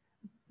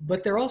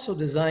 but they're also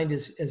designed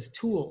as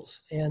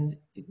tools. And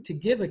to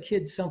give a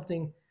kid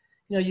something,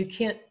 you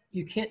can't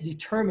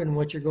determine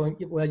what you're going.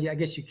 Well, I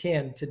guess you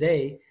can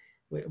today.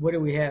 What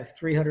do we have?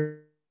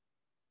 300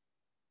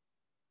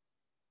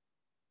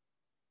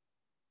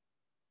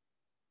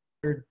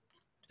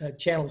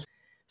 channels.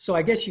 So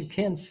I guess you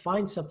can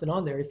find something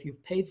on there if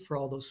you've paid for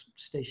all those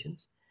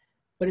stations.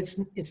 But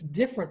it's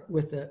different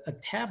with a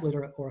tablet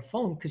or a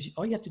phone, because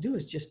all you have to do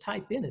is just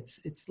type in.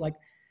 It's like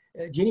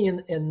Genie or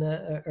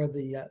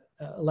the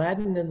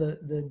Aladdin and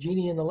the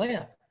Genie in the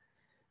lamp.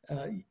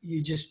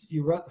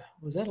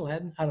 Was that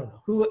Aladdin? I don't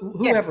know.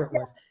 Whoever it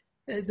was.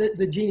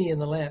 The Genie in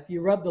the lamp.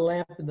 You rub the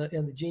lamp and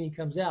the Genie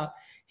comes out.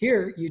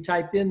 Here you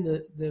type in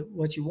the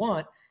what you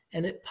want,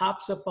 and it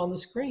pops up on the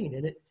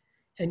screen.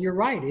 And you're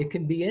right. It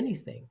can be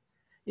anything.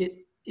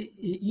 It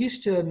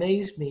used to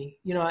amaze me.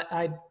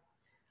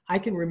 I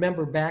can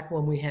remember back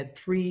when we had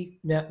 3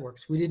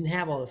 networks. We didn't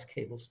have all this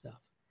cable stuff.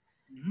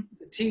 Mm-hmm.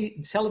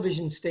 The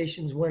television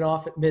stations went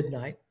off at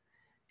midnight.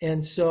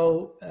 And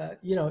so,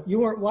 you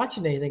weren't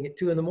watching anything at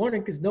 2 in the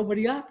morning because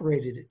nobody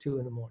operated at 2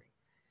 in the morning.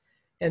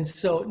 And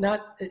so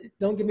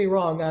don't get me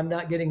wrong, I'm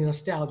not getting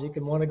nostalgic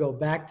and want to go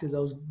back to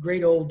those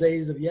great old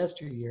days of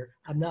yesteryear.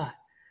 I'm not.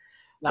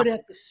 No. But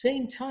at the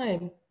same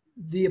time,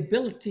 the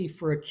ability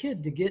for a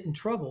kid to get in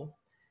trouble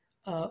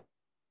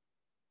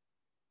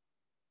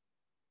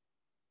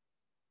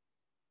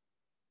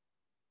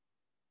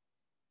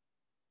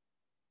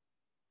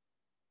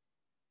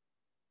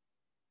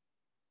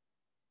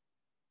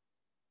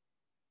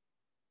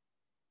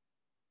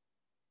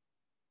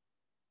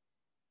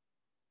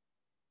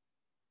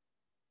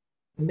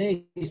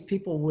amazed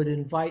people would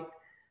invite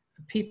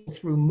people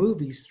through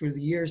movies through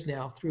the years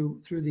now,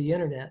 through the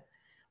internet,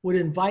 would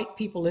invite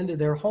people into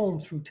their home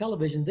through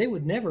television they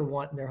would never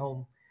want in their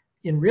home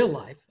in real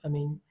life. I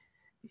mean,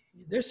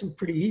 there's some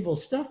pretty evil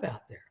stuff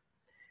out there.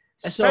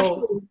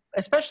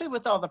 Especially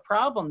with all the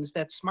problems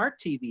that smart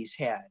TVs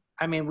had.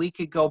 I mean, we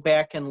could go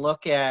back and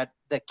look at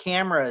the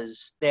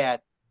cameras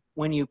that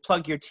when you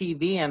plug your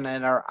TV in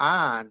and are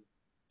on,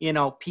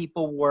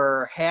 people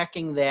were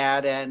hacking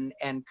that and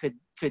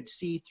could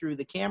see through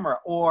the camera,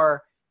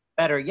 or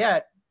better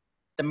yet,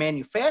 the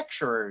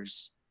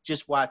manufacturers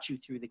just watch you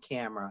through the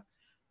camera.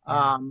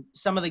 Yeah.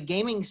 Some of the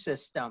gaming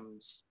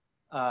systems,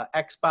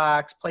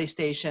 Xbox,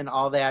 PlayStation,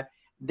 all that,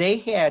 they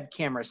had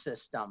camera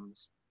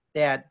systems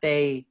that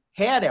they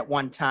had at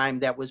one time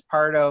that was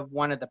part of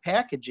one of the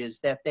packages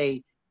that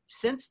they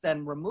since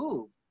then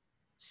removed,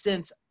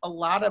 since a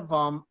lot of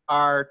them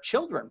are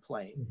children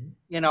playing.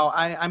 Mm-hmm.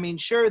 I mean,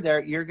 sure,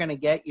 you're going to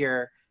get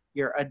your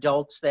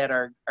adults that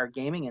are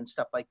gaming and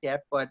stuff like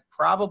that, but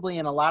probably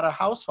in a lot of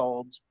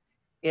households,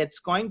 it's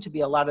going to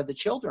be a lot of the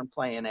children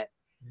playing it.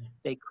 Yeah.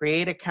 They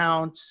create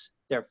accounts,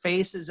 their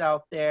faces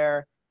out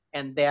there,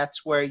 and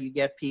that's where you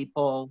get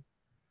people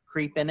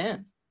creeping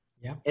in.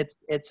 Yeah.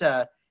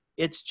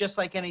 It's just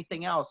like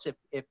anything else.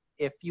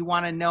 If you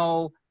want to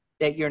know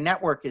that your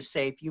network is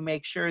safe, you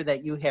make sure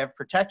that you have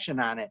protection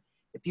on it.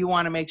 If you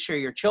want to make sure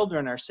your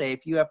children are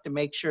safe, you have to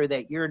make sure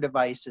that your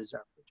devices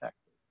are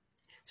protected.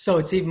 So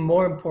it's even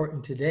more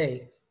important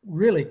today,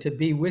 really, to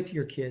be with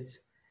your kids.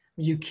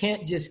 You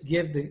can't just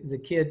give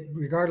the kid,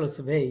 regardless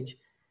of age,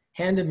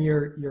 hand them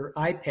your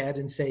iPad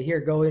and say, here,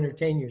 go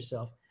entertain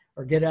yourself,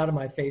 or get out of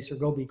my face, or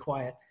go be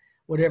quiet,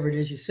 whatever it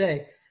is you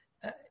say.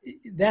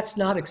 That's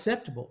not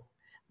acceptable.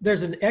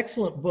 There's an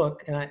excellent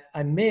book, and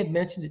I may have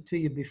mentioned it to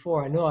you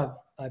before. I know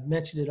I've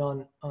mentioned it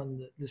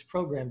on this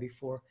program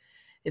before.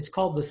 It's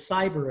called The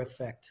Cyber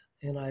Effect,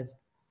 and I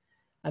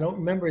don't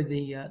remember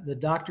the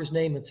doctor's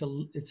name. It's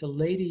a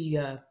lady,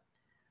 a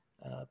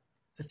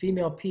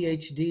female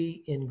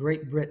PhD in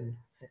Great Britain,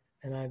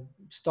 and I've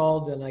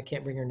stalled and I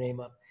can't bring her name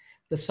up.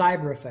 The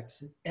Cyber Effect,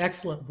 it's an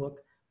excellent book,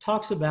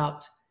 talks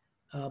about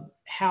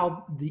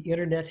how the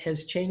internet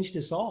has changed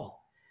us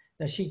all.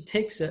 Now she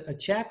takes a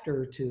chapter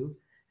or two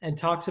and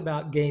talks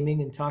about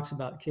gaming and talks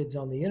about kids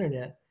on the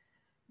internet.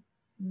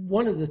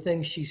 One of the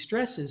things she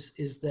stresses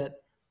is that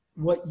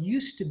what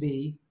used to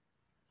be,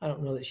 I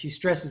don't know that she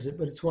stresses it,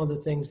 but it's one of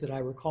the things that I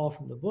recall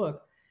from the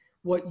book,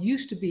 what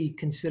used to be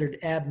considered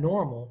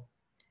abnormal,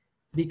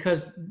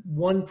 because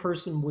one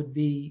person would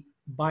be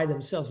by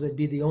themselves, they'd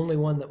be the only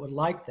one that would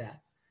like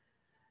that.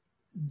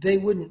 They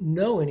wouldn't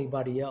know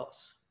anybody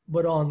else.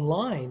 But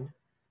online,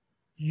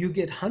 you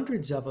get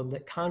hundreds of them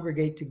that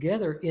congregate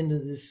together into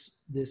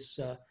this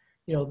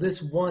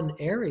one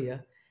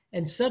area,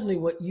 and suddenly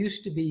what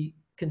used to be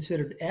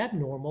considered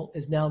abnormal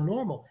is now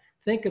normal.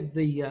 Think of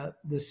the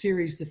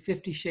series, The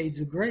 50 Shades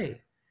of Grey.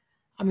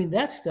 I mean,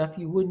 that stuff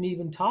you wouldn't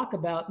even talk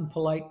about in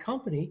polite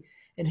company.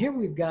 And here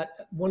we've got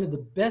one of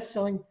the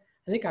best-selling.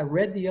 I think I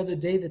read the other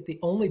day that the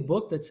only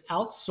book that's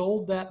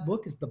outsold that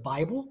book is the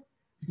Bible.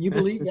 Can you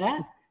believe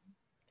that?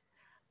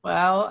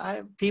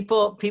 Well,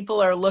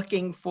 people are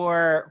looking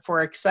for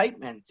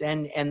excitement,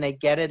 and they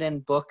get it in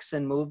books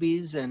and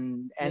movies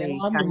and any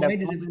kind of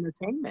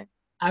entertainment.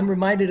 I'm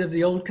reminded of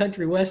the old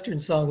country western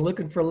song,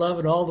 "Looking for Love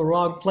in All the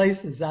Wrong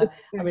Places." I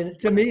mean,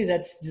 to me,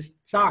 that's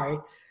just sorry,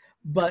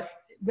 but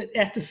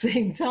at the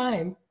same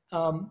time,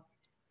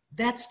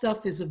 that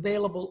stuff is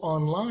available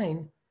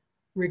online,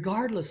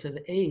 regardless of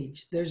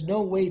age. There's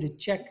no way to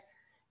check,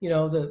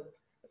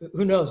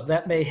 who knows,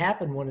 that may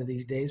happen one of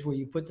these days where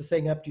you put the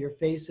thing up to your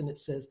face and it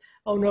says,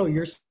 oh no,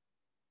 you're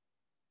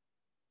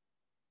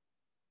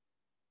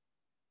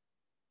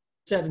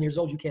 7 years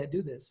old, you can't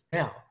do this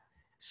now.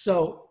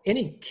 So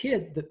any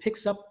kid that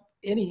picks up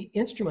any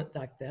instrument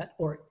like that,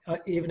 or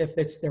even if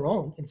it's their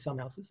own in some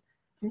houses,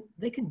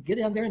 they can get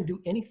down there and do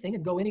anything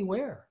and go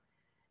anywhere.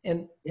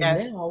 And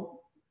now,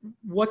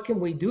 what can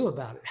we do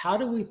about it? How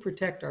do we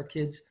protect our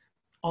kids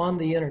on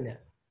the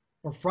internet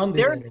or from the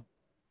internet?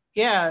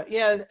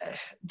 Yeah.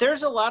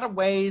 There's a lot of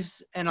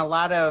ways, and a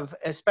lot of,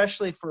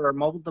 especially for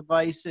mobile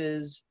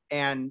devices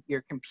and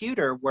your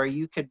computer, where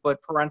you could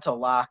put parental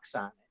locks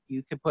on it.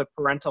 You could put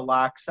parental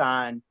locks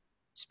on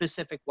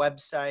specific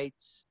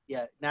websites.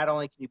 Yeah, not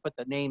only can you put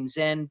the names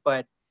in,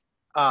 but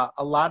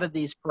a lot of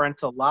these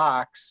parental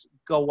locks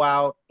go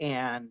out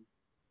and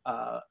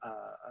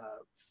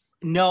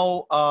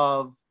know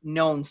of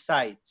known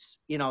sites.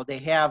 They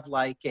have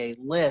like a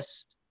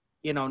list,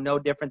 no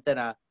different than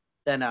a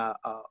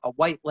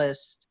white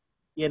list,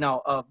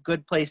 of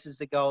good places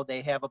to go.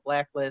 They have a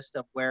black list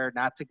of where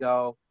not to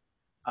go.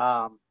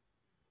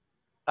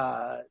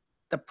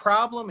 The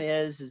problem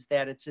is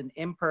that it's an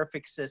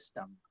imperfect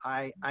system.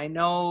 I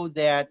know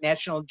that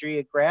National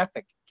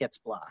Geographic gets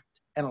blocked,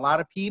 and a lot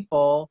of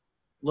people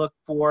look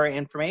for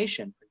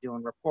information for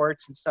doing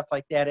reports and stuff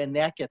like that, and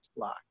that gets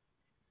blocked.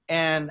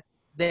 And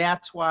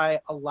that's why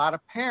a lot of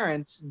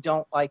parents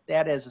don't like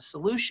that as a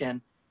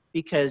solution,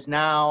 because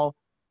now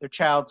their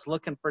child's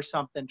looking for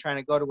something, trying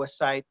to go to a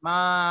site.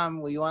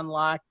 Mom, will you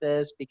unlock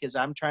this? Because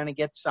I'm trying to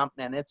get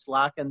something and it's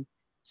locking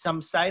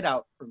some site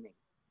out for me.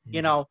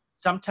 Mm-hmm.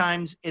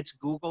 Sometimes it's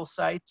Google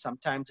sites,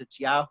 sometimes it's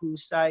Yahoo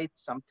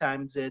sites,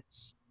 sometimes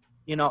it's,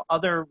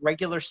 other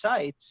regular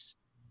sites.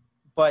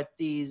 But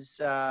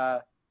these,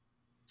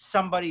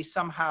 somebody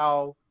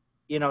somehow,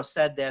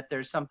 said that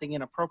there's something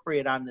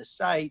inappropriate on this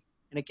site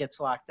and it gets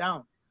locked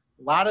down.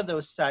 A lot of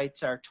those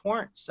sites are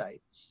torrent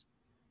sites.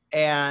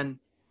 And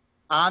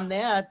on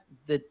that,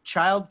 the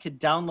child could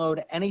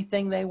download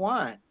anything they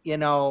want,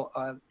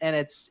 and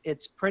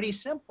it's pretty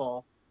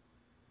simple.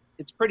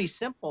 It's pretty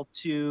simple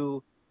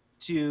to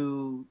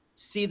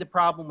see the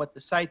problem with the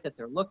site that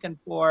they're looking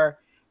for.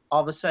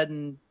 All of a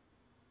sudden,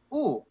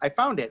 ooh, I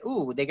found it.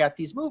 Ooh, they got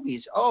these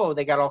movies. Oh,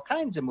 they got all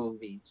kinds of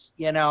movies,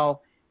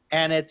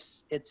 and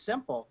it's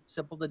simple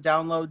to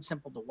download,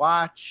 simple to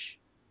watch.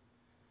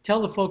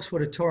 Tell the folks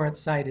what a torrent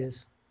site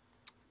is.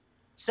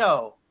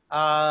 So,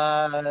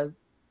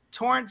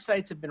 torrent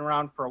sites have been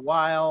around for a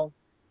while.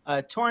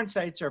 Torrent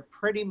sites are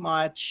pretty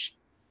much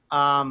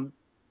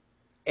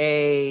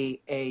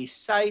a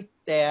site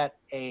that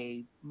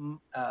a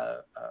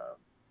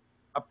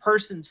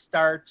person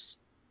starts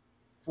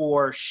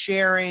for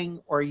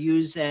sharing or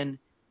using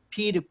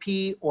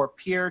P2P or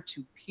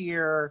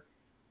peer-to-peer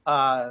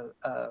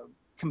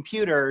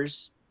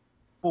computers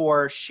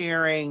for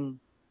sharing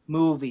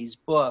movies,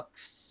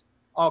 books,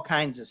 all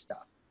kinds of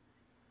stuff.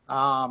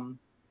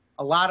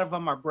 A lot of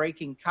them are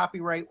breaking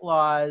copyright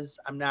laws.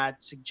 I'm not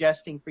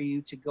suggesting for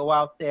you to go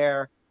out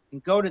there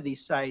and go to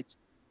these sites,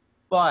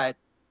 but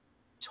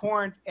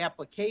torrent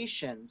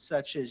applications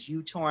such as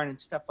uTorrent and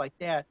stuff like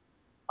that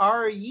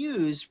are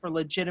used for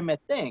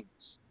legitimate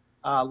things.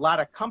 A lot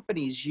of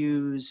companies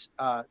use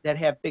that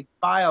have big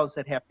files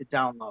that have to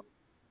download.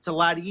 It's a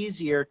lot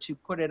easier to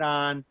put it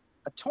on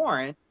a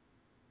torrent,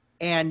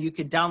 and you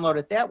can download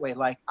it that way,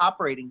 like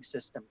operating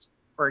systems.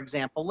 For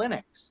example,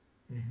 Linux.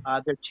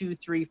 They're 2,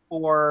 3,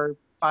 4,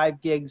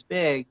 5 gigs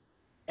big,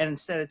 and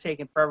instead of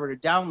taking forever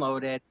to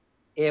download it,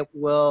 it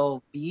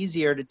will be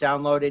easier to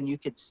download, and you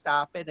could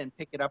stop it and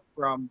pick it up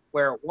from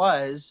where it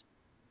was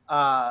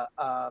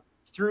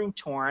through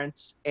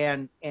torrents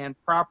and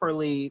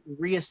properly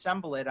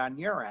reassemble it on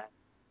your end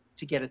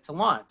to get it to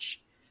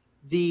launch.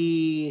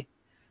 The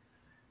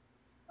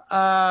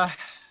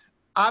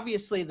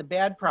obviously the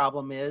bad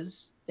problem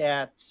is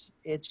that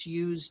it's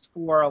used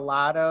for a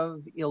lot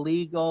of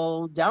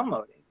illegal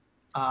downloading.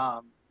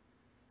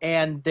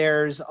 And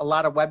there's a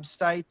lot of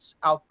websites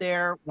out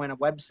there. When a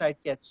website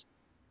gets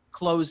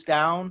closed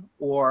down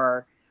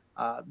or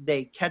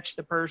they catch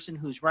the person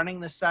who's running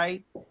the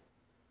site,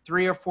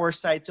 3 or 4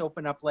 sites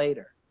open up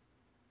later.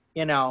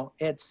 You know,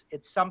 it's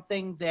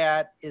something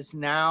that is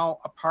now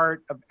a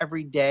part of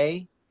every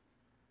day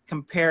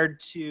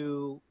compared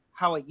to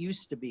how it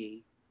used to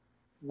be,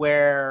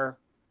 where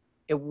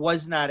it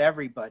was not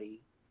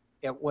everybody.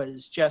 It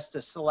was just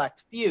a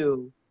select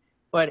few.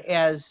 But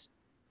as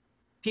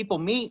people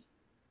meet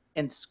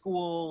in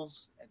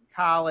schools and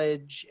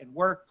college and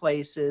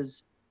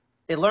workplaces,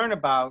 they learn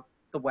about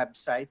the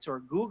websites or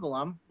Google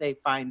them. They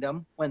find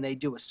them when they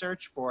do a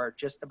search for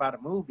just about a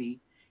movie,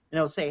 and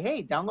it'll say,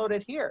 hey, download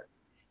it here.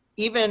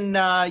 Even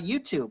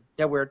YouTube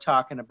that we're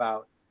talking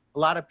about. A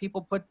lot of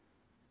people put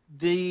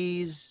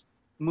these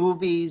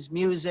movies,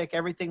 music,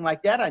 everything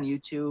like that on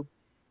YouTube.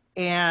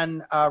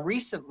 And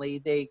recently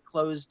they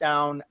closed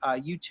down a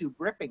YouTube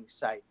ripping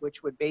site,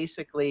 which would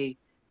basically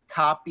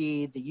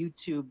copy the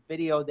YouTube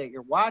video that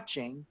you're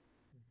watching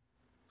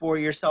for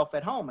yourself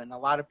at home. And a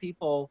lot of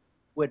people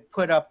would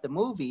put up the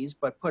movies,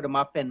 but put them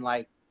up in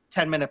like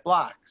 10-minute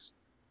blocks.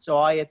 So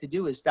all you have to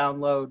do is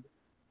download,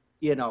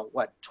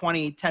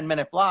 20,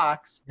 10-minute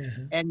blocks,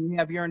 and you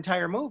have your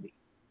entire movie.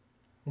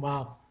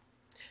 Wow.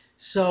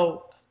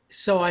 So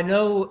I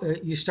know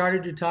you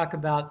started to talk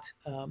about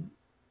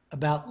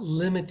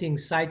limiting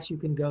sites you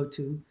can go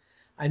to.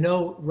 I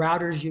know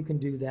routers you can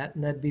do that,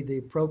 and that'd be the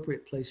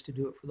appropriate place to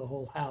do it for the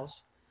whole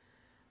house.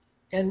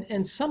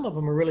 And some of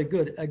them are really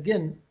good.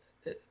 Again,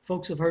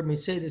 folks have heard me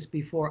say this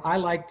before. I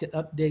like to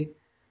update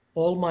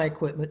all my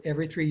equipment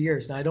every 3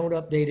 years. Now, I don't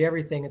update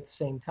everything at the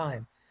same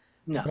time.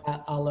 No.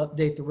 But I'll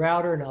update the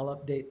router, and I'll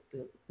update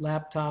the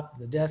laptop,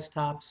 the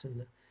desktops,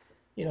 and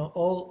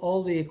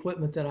all the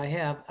equipment that I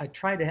have. I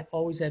try to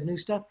always have new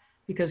stuff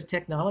because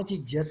technology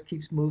just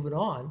keeps moving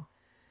on.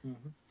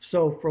 Mm-hmm.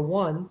 So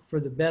for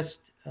the best,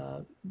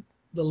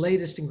 the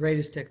latest and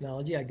greatest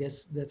technology, I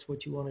guess that's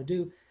what you want to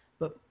do.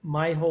 But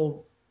my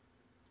whole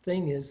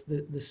thing is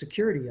the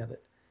security of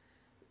it.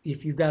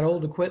 If you've got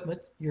old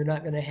equipment, you're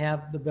not going to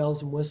have the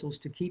bells and whistles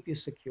to keep you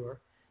secure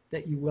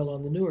that you will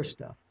on the newer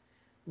stuff.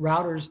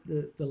 Routers,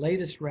 the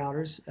latest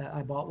routers,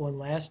 I bought one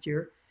last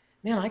year.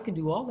 Man, I can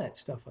do all that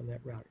stuff on that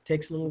router. It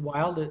takes a little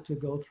while to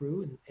go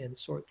through and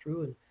sort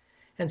through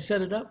and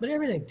set it up, but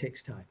everything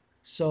takes time.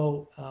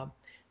 So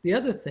the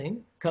other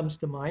thing comes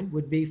to mind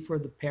would be for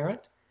the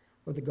parent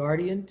or the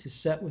guardian to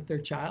set with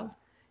their child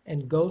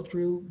and go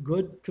through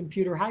good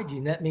computer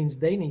hygiene. That means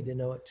they need to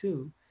know it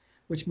too,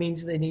 which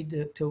means they need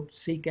to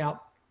seek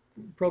out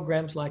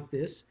programs like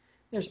this.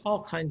 There's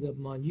all kinds of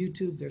them on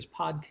YouTube. There's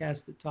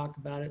podcasts that talk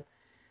about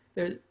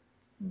it.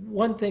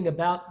 One thing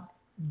about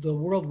the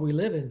world we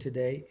live in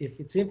today, if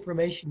it's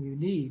information you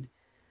need,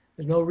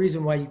 there's no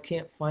reason why you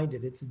can't find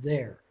it. It's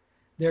there.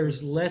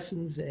 There's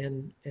lessons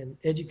and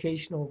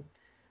educational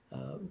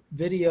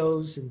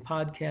videos and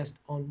podcasts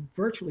on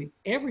virtually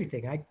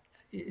everything.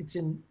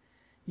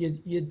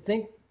 You'd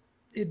think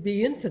it'd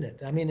be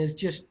infinite. I mean, there's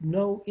just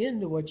no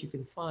end to what you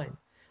can find.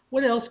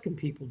 What else can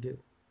people do?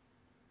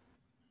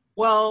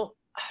 Well,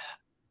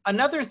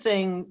 another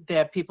thing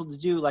that people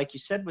do, like you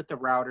said, with the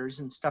routers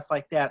and stuff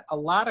like that, a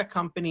lot of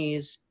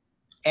companies,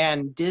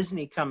 and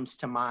Disney comes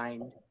to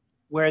mind,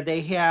 where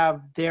they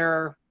have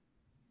their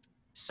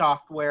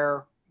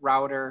software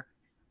router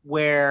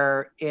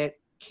where it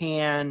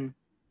can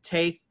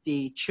take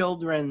the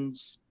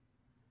children's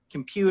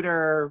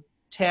computer,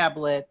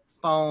 tablet,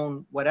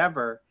 phone,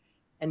 whatever,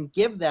 and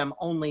give them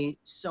only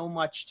so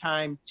much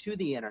time to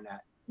the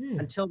internet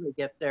until they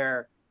get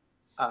their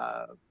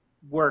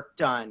work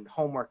done,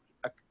 homework,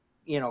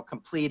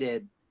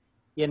 completed,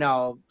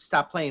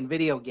 stop playing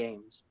video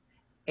games.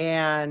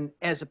 And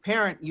as a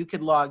parent, you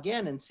could log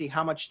in and see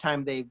how much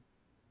time they've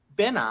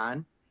been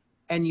on,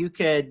 and you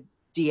could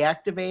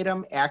deactivate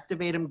them,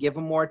 activate them, give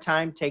them more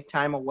time, take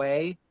time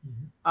away.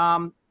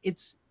 I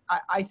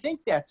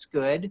think that's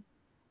good,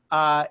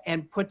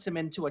 and puts them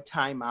into a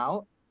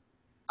timeout.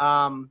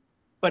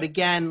 But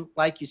again,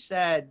 like you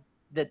said,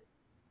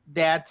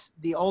 that's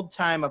the old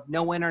time of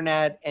no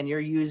internet, and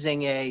you're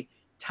using a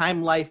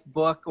Time Life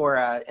book or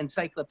a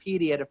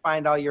encyclopedia to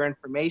find all your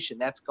information.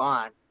 That's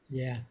gone.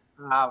 Yeah.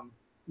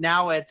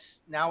 Now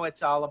it's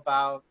all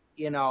about,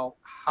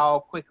 how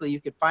quickly you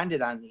could find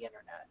it on the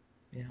internet.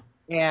 Yeah.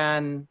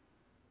 And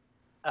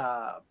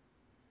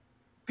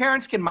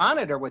parents can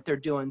monitor what they're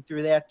doing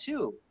through that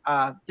too.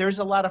 There's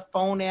a lot of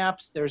phone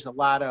apps. There's a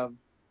lot of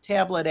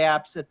tablet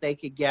apps that they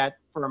could get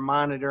for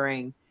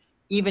monitoring,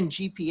 even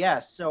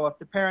GPS. So if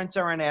the parents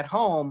aren't at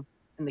home,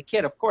 and the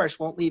kid, of course,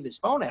 won't leave his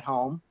phone at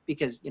home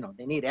because,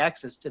 they need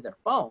access to their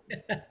phone.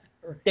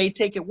 They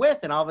take it with,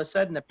 and all of a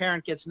sudden the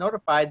parent gets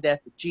notified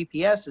that the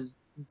GPS is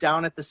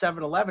down at the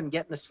 7-Eleven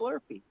getting a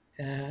Slurpee.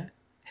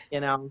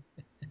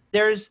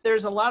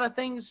 There's a lot of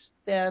things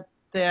that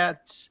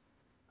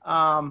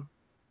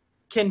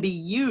can be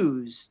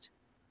used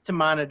to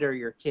monitor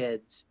your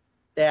kids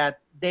that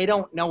they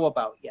don't know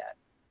about yet,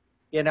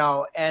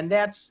 and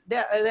that's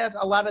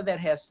a lot of that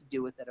has to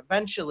do with it.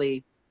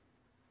 Eventually,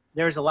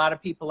 there's a lot of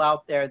people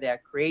out there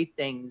that create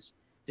things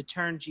to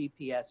turn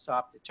GPS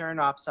off, to turn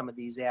off some of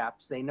these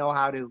apps. They know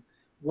how to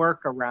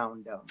work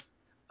around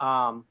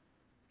them.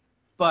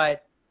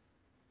 But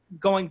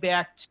going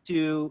back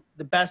to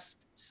the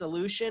best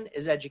solution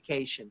is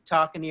education,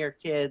 talking to your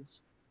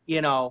kids,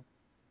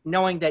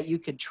 knowing that you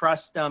could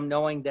trust them,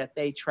 knowing that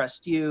they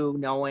trust you,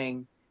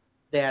 knowing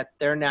that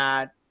they're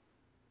not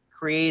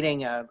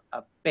creating a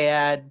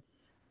bad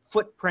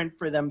footprint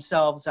for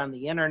themselves on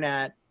the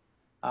internet.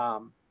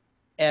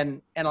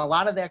 And a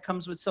lot of that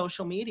comes with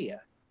social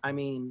media. I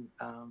mean,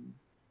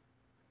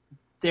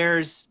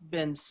 there's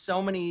been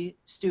so many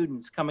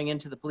students coming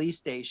into the police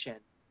station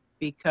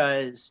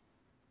because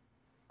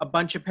a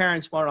bunch of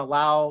parents won't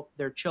allow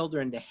their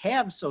children to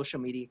have social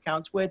media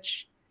accounts,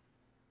 which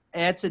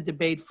that's a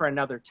debate for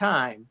another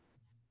time.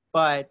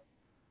 But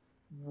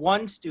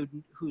one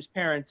student whose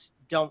parents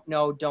don't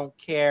know, don't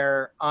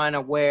care,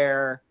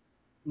 unaware,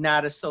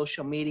 not a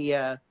social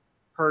media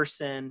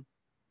person,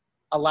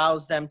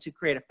 allows them to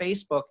create a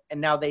Facebook,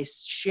 and now they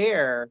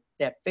share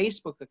that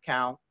Facebook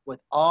account with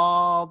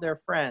all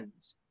their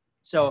friends.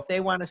 So if they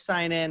want to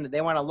sign in,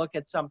 they want to look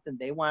at something,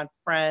 they want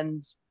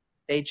friends,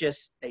 they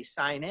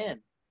sign in.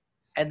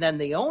 And then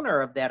the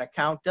owner of that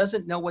account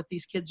doesn't know what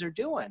these kids are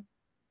doing.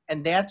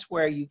 And that's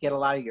where you get a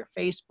lot of your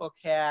Facebook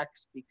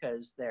hacks,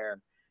 because they're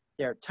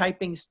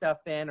typing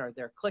stuff in, or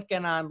they're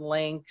clicking on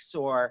links,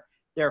 or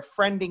they're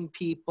friending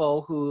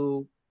people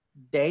who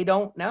they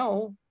don't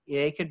know.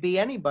 It could be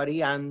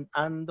anybody on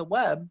the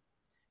web,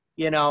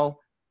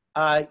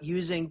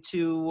 using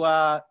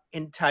to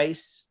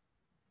entice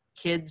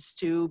kids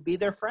to be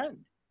their friend.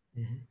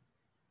 Mm-hmm.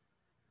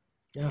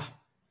 Yeah.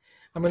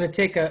 I'm going to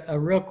take a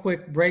real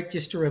quick break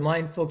just to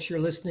remind folks you're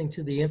listening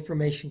to the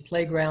Information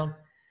Playground,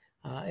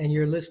 and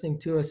you're listening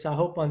to us, I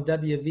hope, on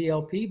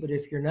WVLP, but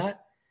if you're not,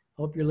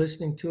 I hope you're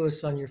listening to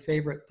us on your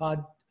favorite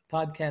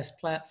podcast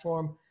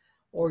platform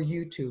or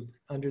YouTube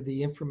under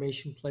the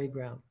Information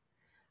Playground.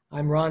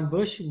 I'm Ron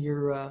Bush, and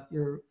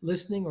you're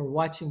listening or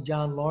watching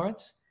John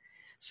Lohrentz.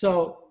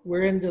 So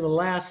we're into the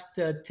last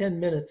 10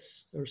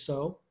 minutes or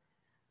so.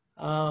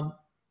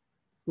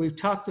 We've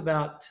talked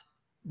about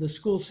the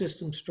school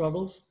system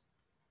struggles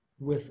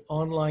with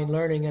online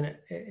learning,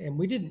 and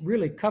we didn't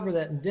really cover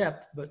that in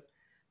depth, but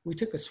we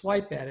took a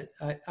swipe at it.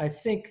 I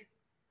think,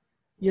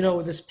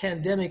 this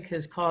pandemic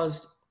has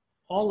caused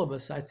all of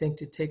us, I think,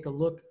 to take a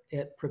look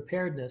at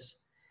preparedness.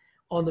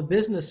 On the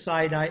business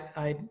side,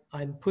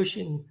 I'm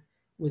pushing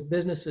with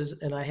businesses,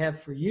 and I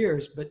have for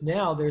years, but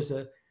now there's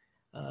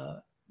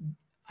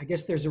I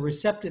guess there's a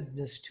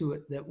receptiveness to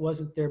it that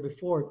wasn't there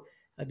before.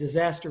 A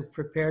disaster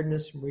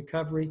preparedness and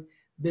recovery,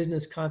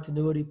 business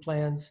continuity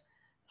plans,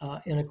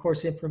 and of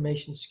course,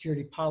 information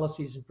security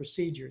policies and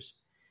procedures.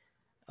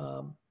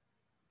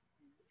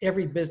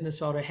 Every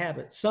business ought to have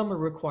it. Some are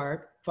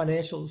required,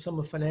 some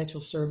of financial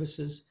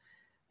services,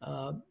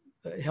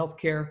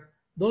 healthcare,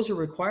 those are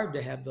required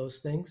to have those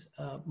things.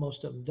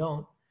 Most of them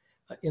don't.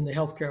 In the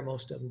healthcare,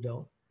 most of them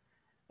don't.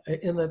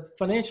 In the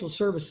financial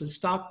services,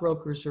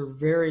 stockbrokers are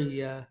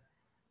very,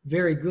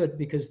 very good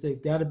because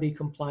they've got to be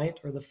compliant,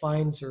 or the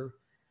fines are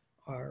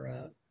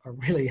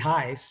really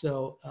high.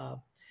 So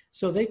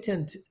they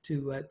tend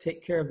to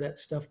take care of that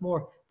stuff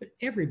more. But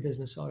every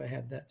business ought to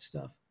have that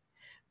stuff.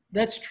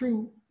 That's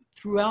true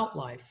throughout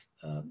life.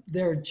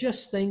 There are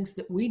just things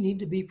that we need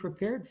to be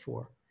prepared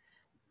for.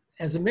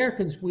 As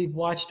Americans, we've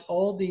watched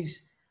all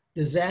these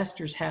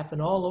disasters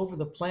happen all over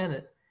the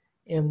planet,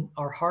 and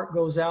our heart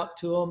goes out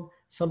to them.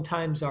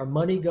 Sometimes our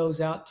money goes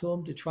out to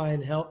them to try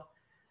and help,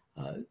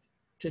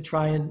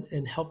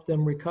 and help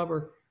them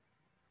recover.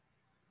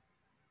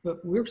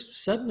 But we're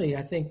suddenly,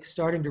 I think,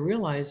 starting to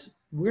realize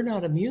we're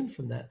not immune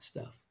from that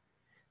stuff.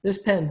 this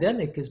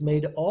pandemic has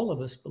made all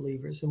of us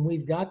believers, and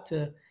we've got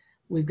to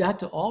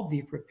all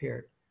be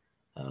prepared.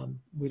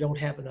 We don't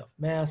have enough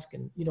masks,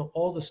 and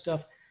all the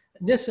stuff.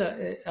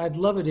 NISA, I'd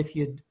love it if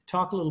you'd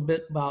talk a little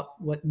bit about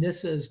what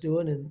NISA is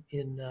doing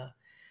in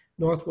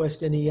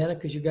Northwest Indiana,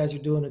 because you guys are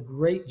doing a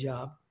great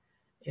job,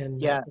 and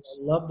I Yes.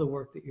 love the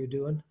work that you're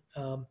doing.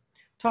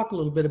 Talk a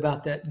little bit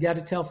about that. You got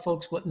to tell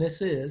folks what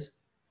NISA is.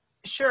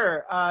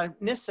 Sure.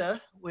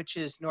 NISA, which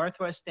is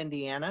Northwest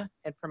Indiana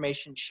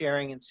Information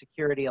Sharing and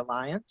Security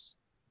Alliance.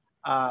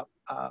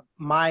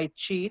 My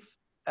chief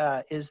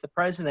is the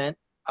president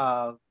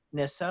of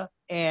NISA,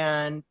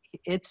 and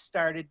it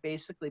started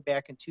basically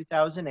back in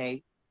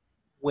 2008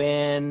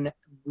 when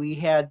we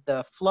had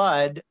the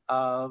flood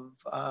of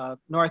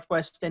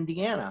Northwest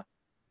Indiana.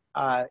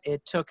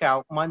 It took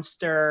out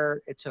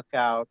Munster, it took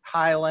out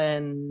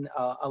Highland,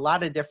 a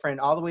lot of different,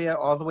 all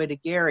the way to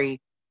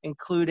Gary,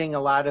 including a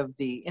lot of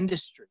the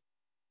industry.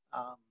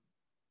 Um,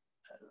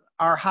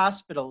 our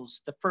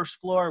hospitals, the first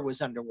floor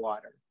was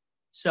underwater.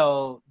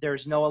 So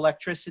there's no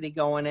electricity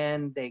going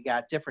in. They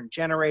got different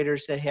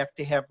generators they have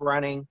to have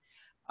running.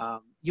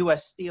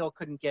 US Steel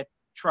couldn't get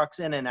trucks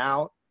in and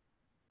out.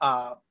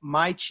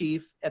 My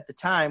chief at the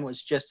time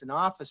was just an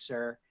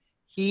officer.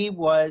 He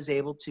was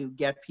able to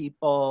get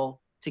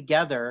people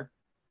together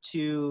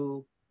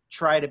to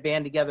try to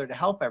band together to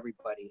help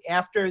everybody.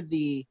 After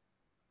the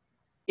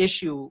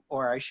issue,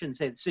 or I shouldn't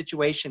say the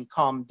situation,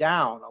 calmed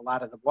down, a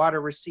lot of the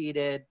water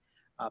receded.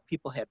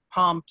 People had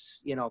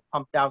pumps,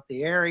 pumped out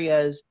the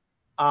areas.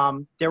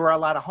 There were a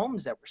lot of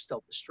homes that were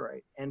still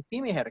destroyed, and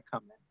FEMA had to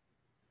come in.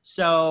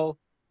 So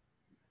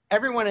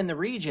everyone in the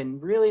region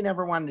really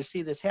never wanted to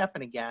see this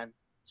happen again.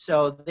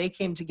 So they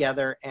came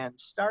together and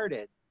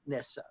started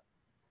NISA,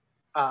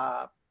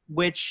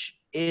 which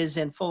is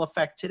in full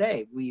effect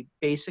today. We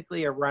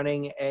basically are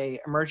running a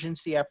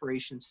emergency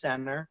operations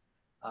center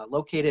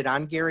located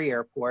on Gary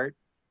Airport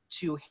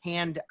to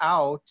hand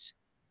out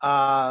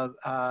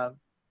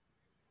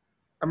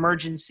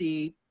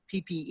emergency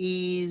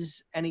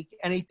PPEs,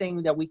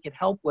 anything that we could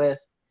help with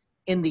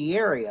in the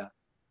area,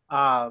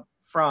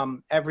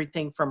 from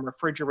everything from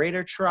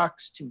refrigerator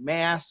trucks to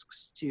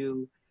masks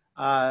to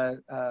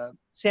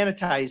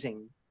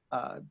sanitizing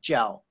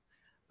gel.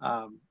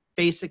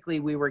 Basically,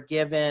 we were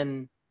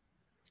given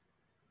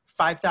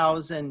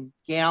 5,000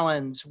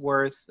 gallons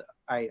worth,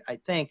 I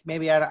think,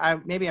 maybe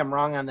I'm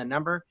wrong on the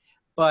number,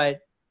 but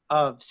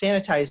of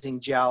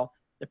sanitizing gel.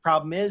 The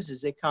problem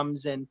is it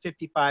comes in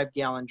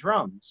 55-gallon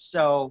drums.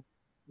 So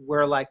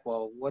we're like,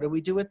 well, what do we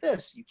do with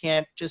this? You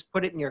can't just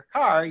put it in your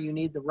car. You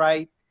need the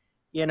right,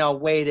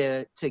 way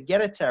to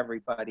get it to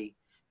everybody.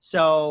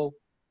 So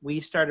we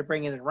started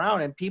bringing it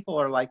around, and people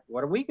are like,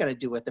 what are we going to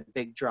do with the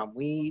big drum?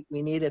 We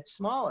need it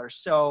smaller.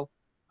 So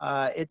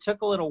it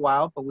took a little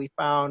while, but we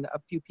found a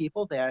few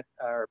people that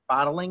are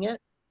bottling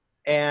it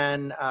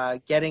and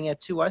getting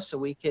it to us so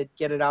we could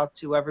get it out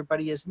to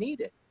everybody as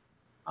needed.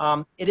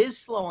 It is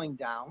slowing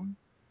down.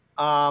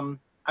 I'm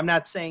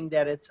not saying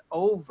that it's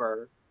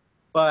over,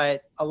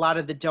 but a lot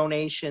of the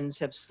donations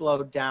have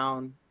slowed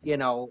down.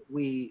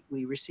 We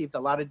received a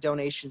lot of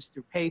donations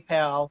through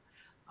PayPal,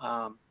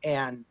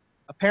 and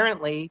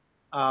apparently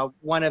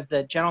one of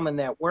the gentlemen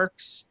that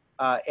works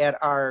at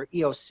our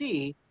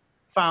EOC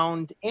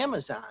found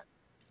Amazon.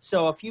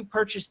 So if you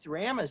purchase through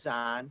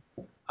Amazon,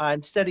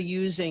 instead of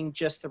using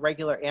just the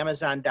regular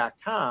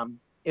Amazon.com,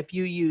 if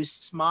you use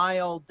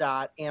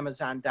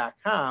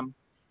smile.amazon.com,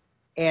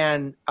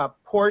 and a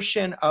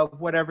portion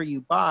of whatever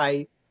you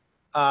buy,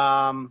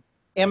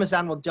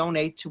 Amazon will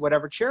donate to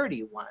whatever charity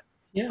you want.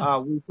 Yeah.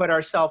 We put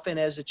ourselves in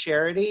as a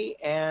charity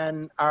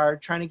and are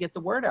trying to get the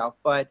word out.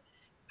 But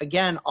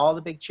again, all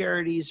the big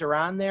charities are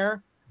on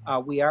there.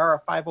 We are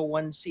a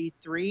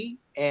 501c3,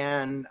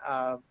 and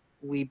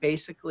we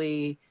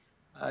basically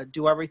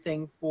do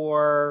everything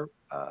for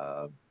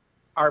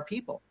our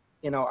people.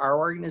 Our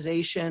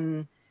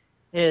organization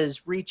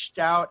has reached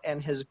out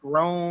and has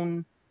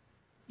grown,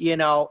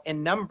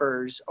 in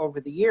numbers over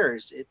the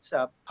years. It's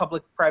a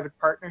public-private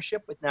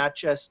partnership with not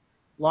just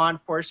law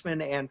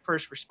enforcement and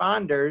first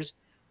responders,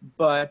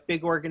 but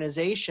big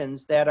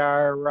organizations that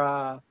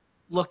are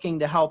looking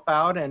to help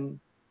out and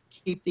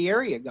keep the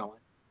area going.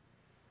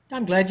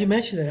 I'm glad you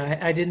mentioned it.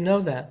 I didn't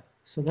know that.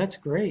 So that's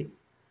great.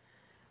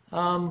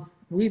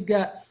 We've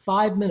got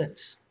 5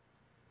 minutes.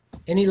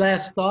 Any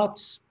last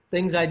thoughts?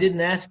 Things I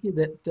didn't ask you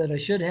that I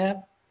should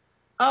have?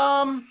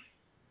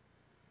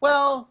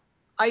 Well,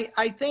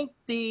 I think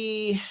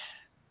the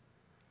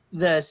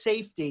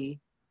safety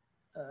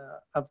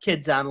of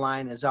kids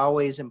online is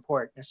always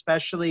important,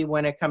 especially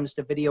when it comes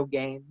to video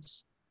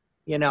games,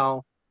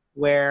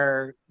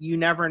 where you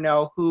never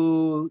know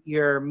who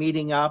you're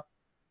meeting up.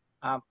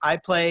 I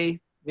play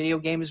video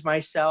games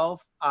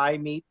myself. I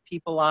meet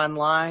people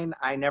online.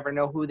 I never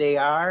know who they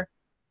are.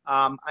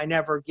 I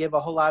never give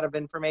a whole lot of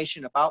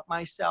information about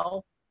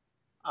myself.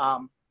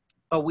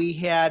 But we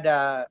had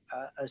a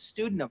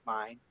student of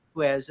mine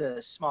who has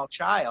a small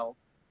child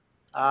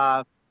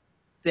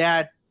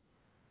that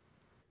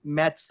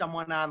met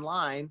someone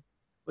online,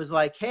 was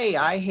like, hey,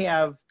 I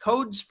have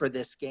codes for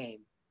this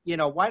game.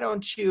 why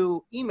don't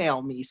you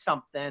email me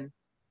something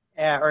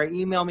or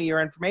email me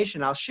your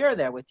information? I'll share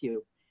that with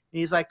you. And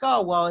he's like,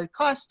 oh, well, it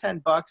costs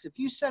 $10. If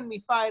you send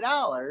me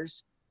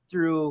 $5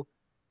 through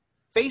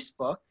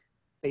Facebook,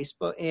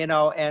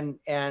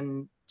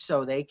 and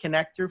so they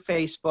connect through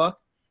Facebook.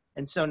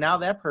 And so now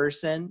that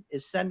person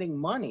is sending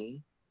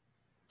money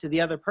to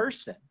the other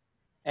person.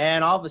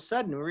 And all of a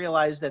sudden we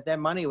realized that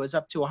money was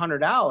up to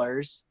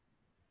 $100.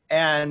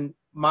 And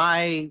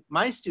my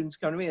students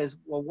come to me as,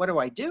 well, what do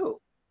I do?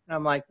 And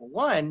I'm like, well,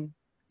 one,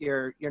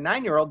 your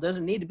 9-year-old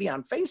doesn't need to be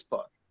on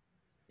Facebook,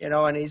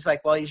 and he's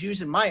like, well, he's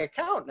using my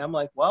account. And I'm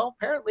like, well,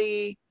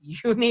 apparently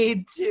you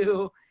need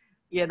to,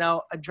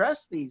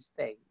 address these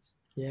things.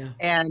 Yeah.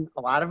 And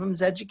a lot of them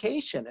is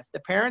education. If the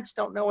parents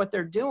don't know what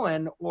they're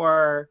doing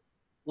or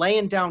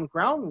laying down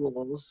ground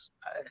rules,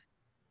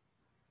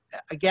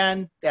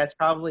 again, that's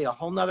probably a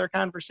whole nother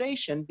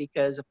conversation,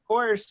 because of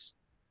course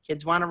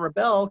kids want to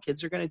rebel.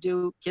 Kids are going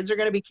to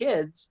be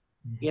kids.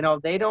 Mm-hmm.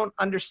 They don't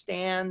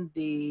understand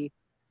the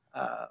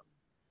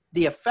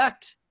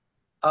effect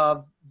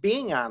of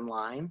being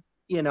online,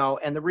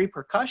 and the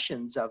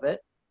repercussions of it.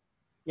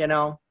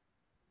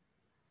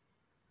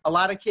 A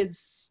lot of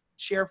kids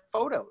share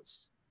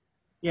photos,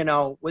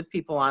 with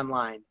people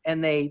online,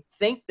 and they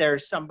think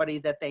there's somebody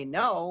that they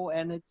know,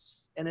 and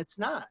it's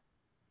not.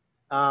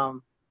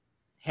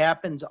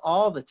 Happens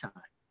all the time.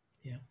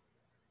 Yeah.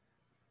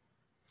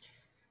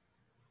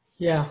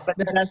 Yeah. But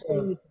That's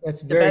the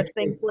very best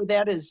thing for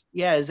that is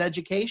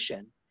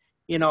education,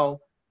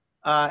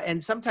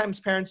 and sometimes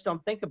parents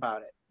don't think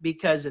about it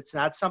because it's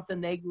not something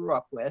they grew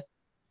up with.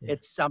 Yeah.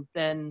 It's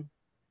something,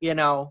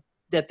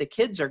 that the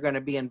kids are going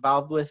to be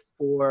involved with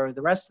for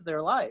the rest of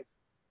their life.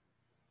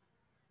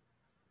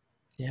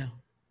 Yeah.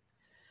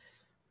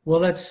 Well,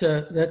 that's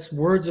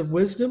words of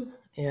wisdom,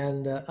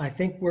 and I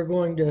think we're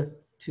going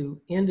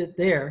to end it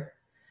there.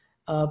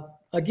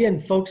 Again,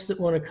 folks that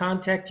want to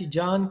contact you,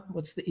 John,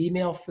 what's the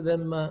email for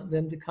them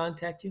to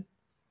contact you?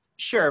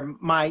 Sure.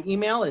 My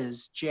email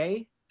is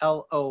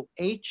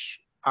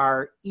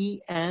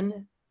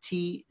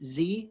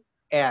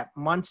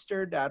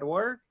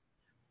jlohrentz@munster.org.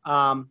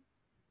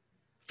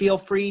 Feel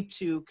free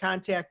to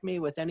contact me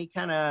with any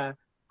kind of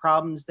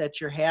problems that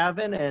you're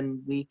having,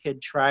 and we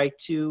could try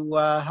to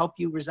help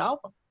you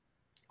resolve them.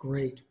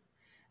 Great.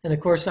 And of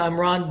course, I'm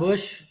Ron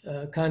Bush.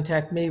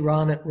 Contact me,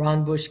 Ron at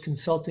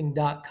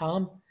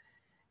ronbushconsulting.com.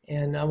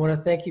 And I want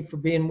to thank you for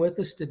being with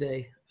us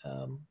today.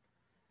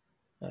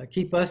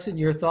 Keep us in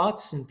your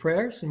thoughts and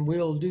prayers, and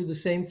we'll do the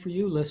same for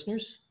you,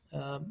 listeners.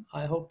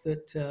 I hope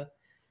that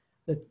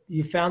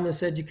you found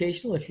this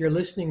educational. If you're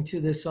listening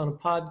to this on a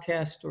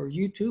podcast or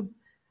YouTube,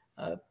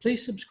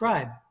 please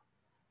subscribe.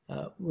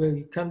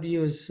 We'll come to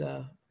you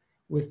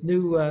with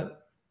new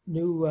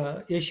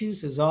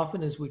issues as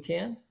often as we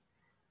can.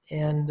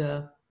 And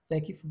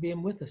thank you for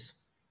being with us.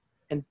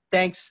 And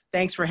thanks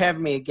for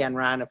having me again,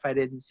 Ron, if I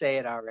didn't say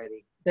it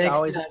already. It's Thanks,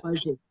 always Matt. a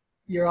pleasure.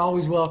 You're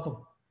always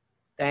welcome.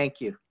 Thank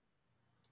you.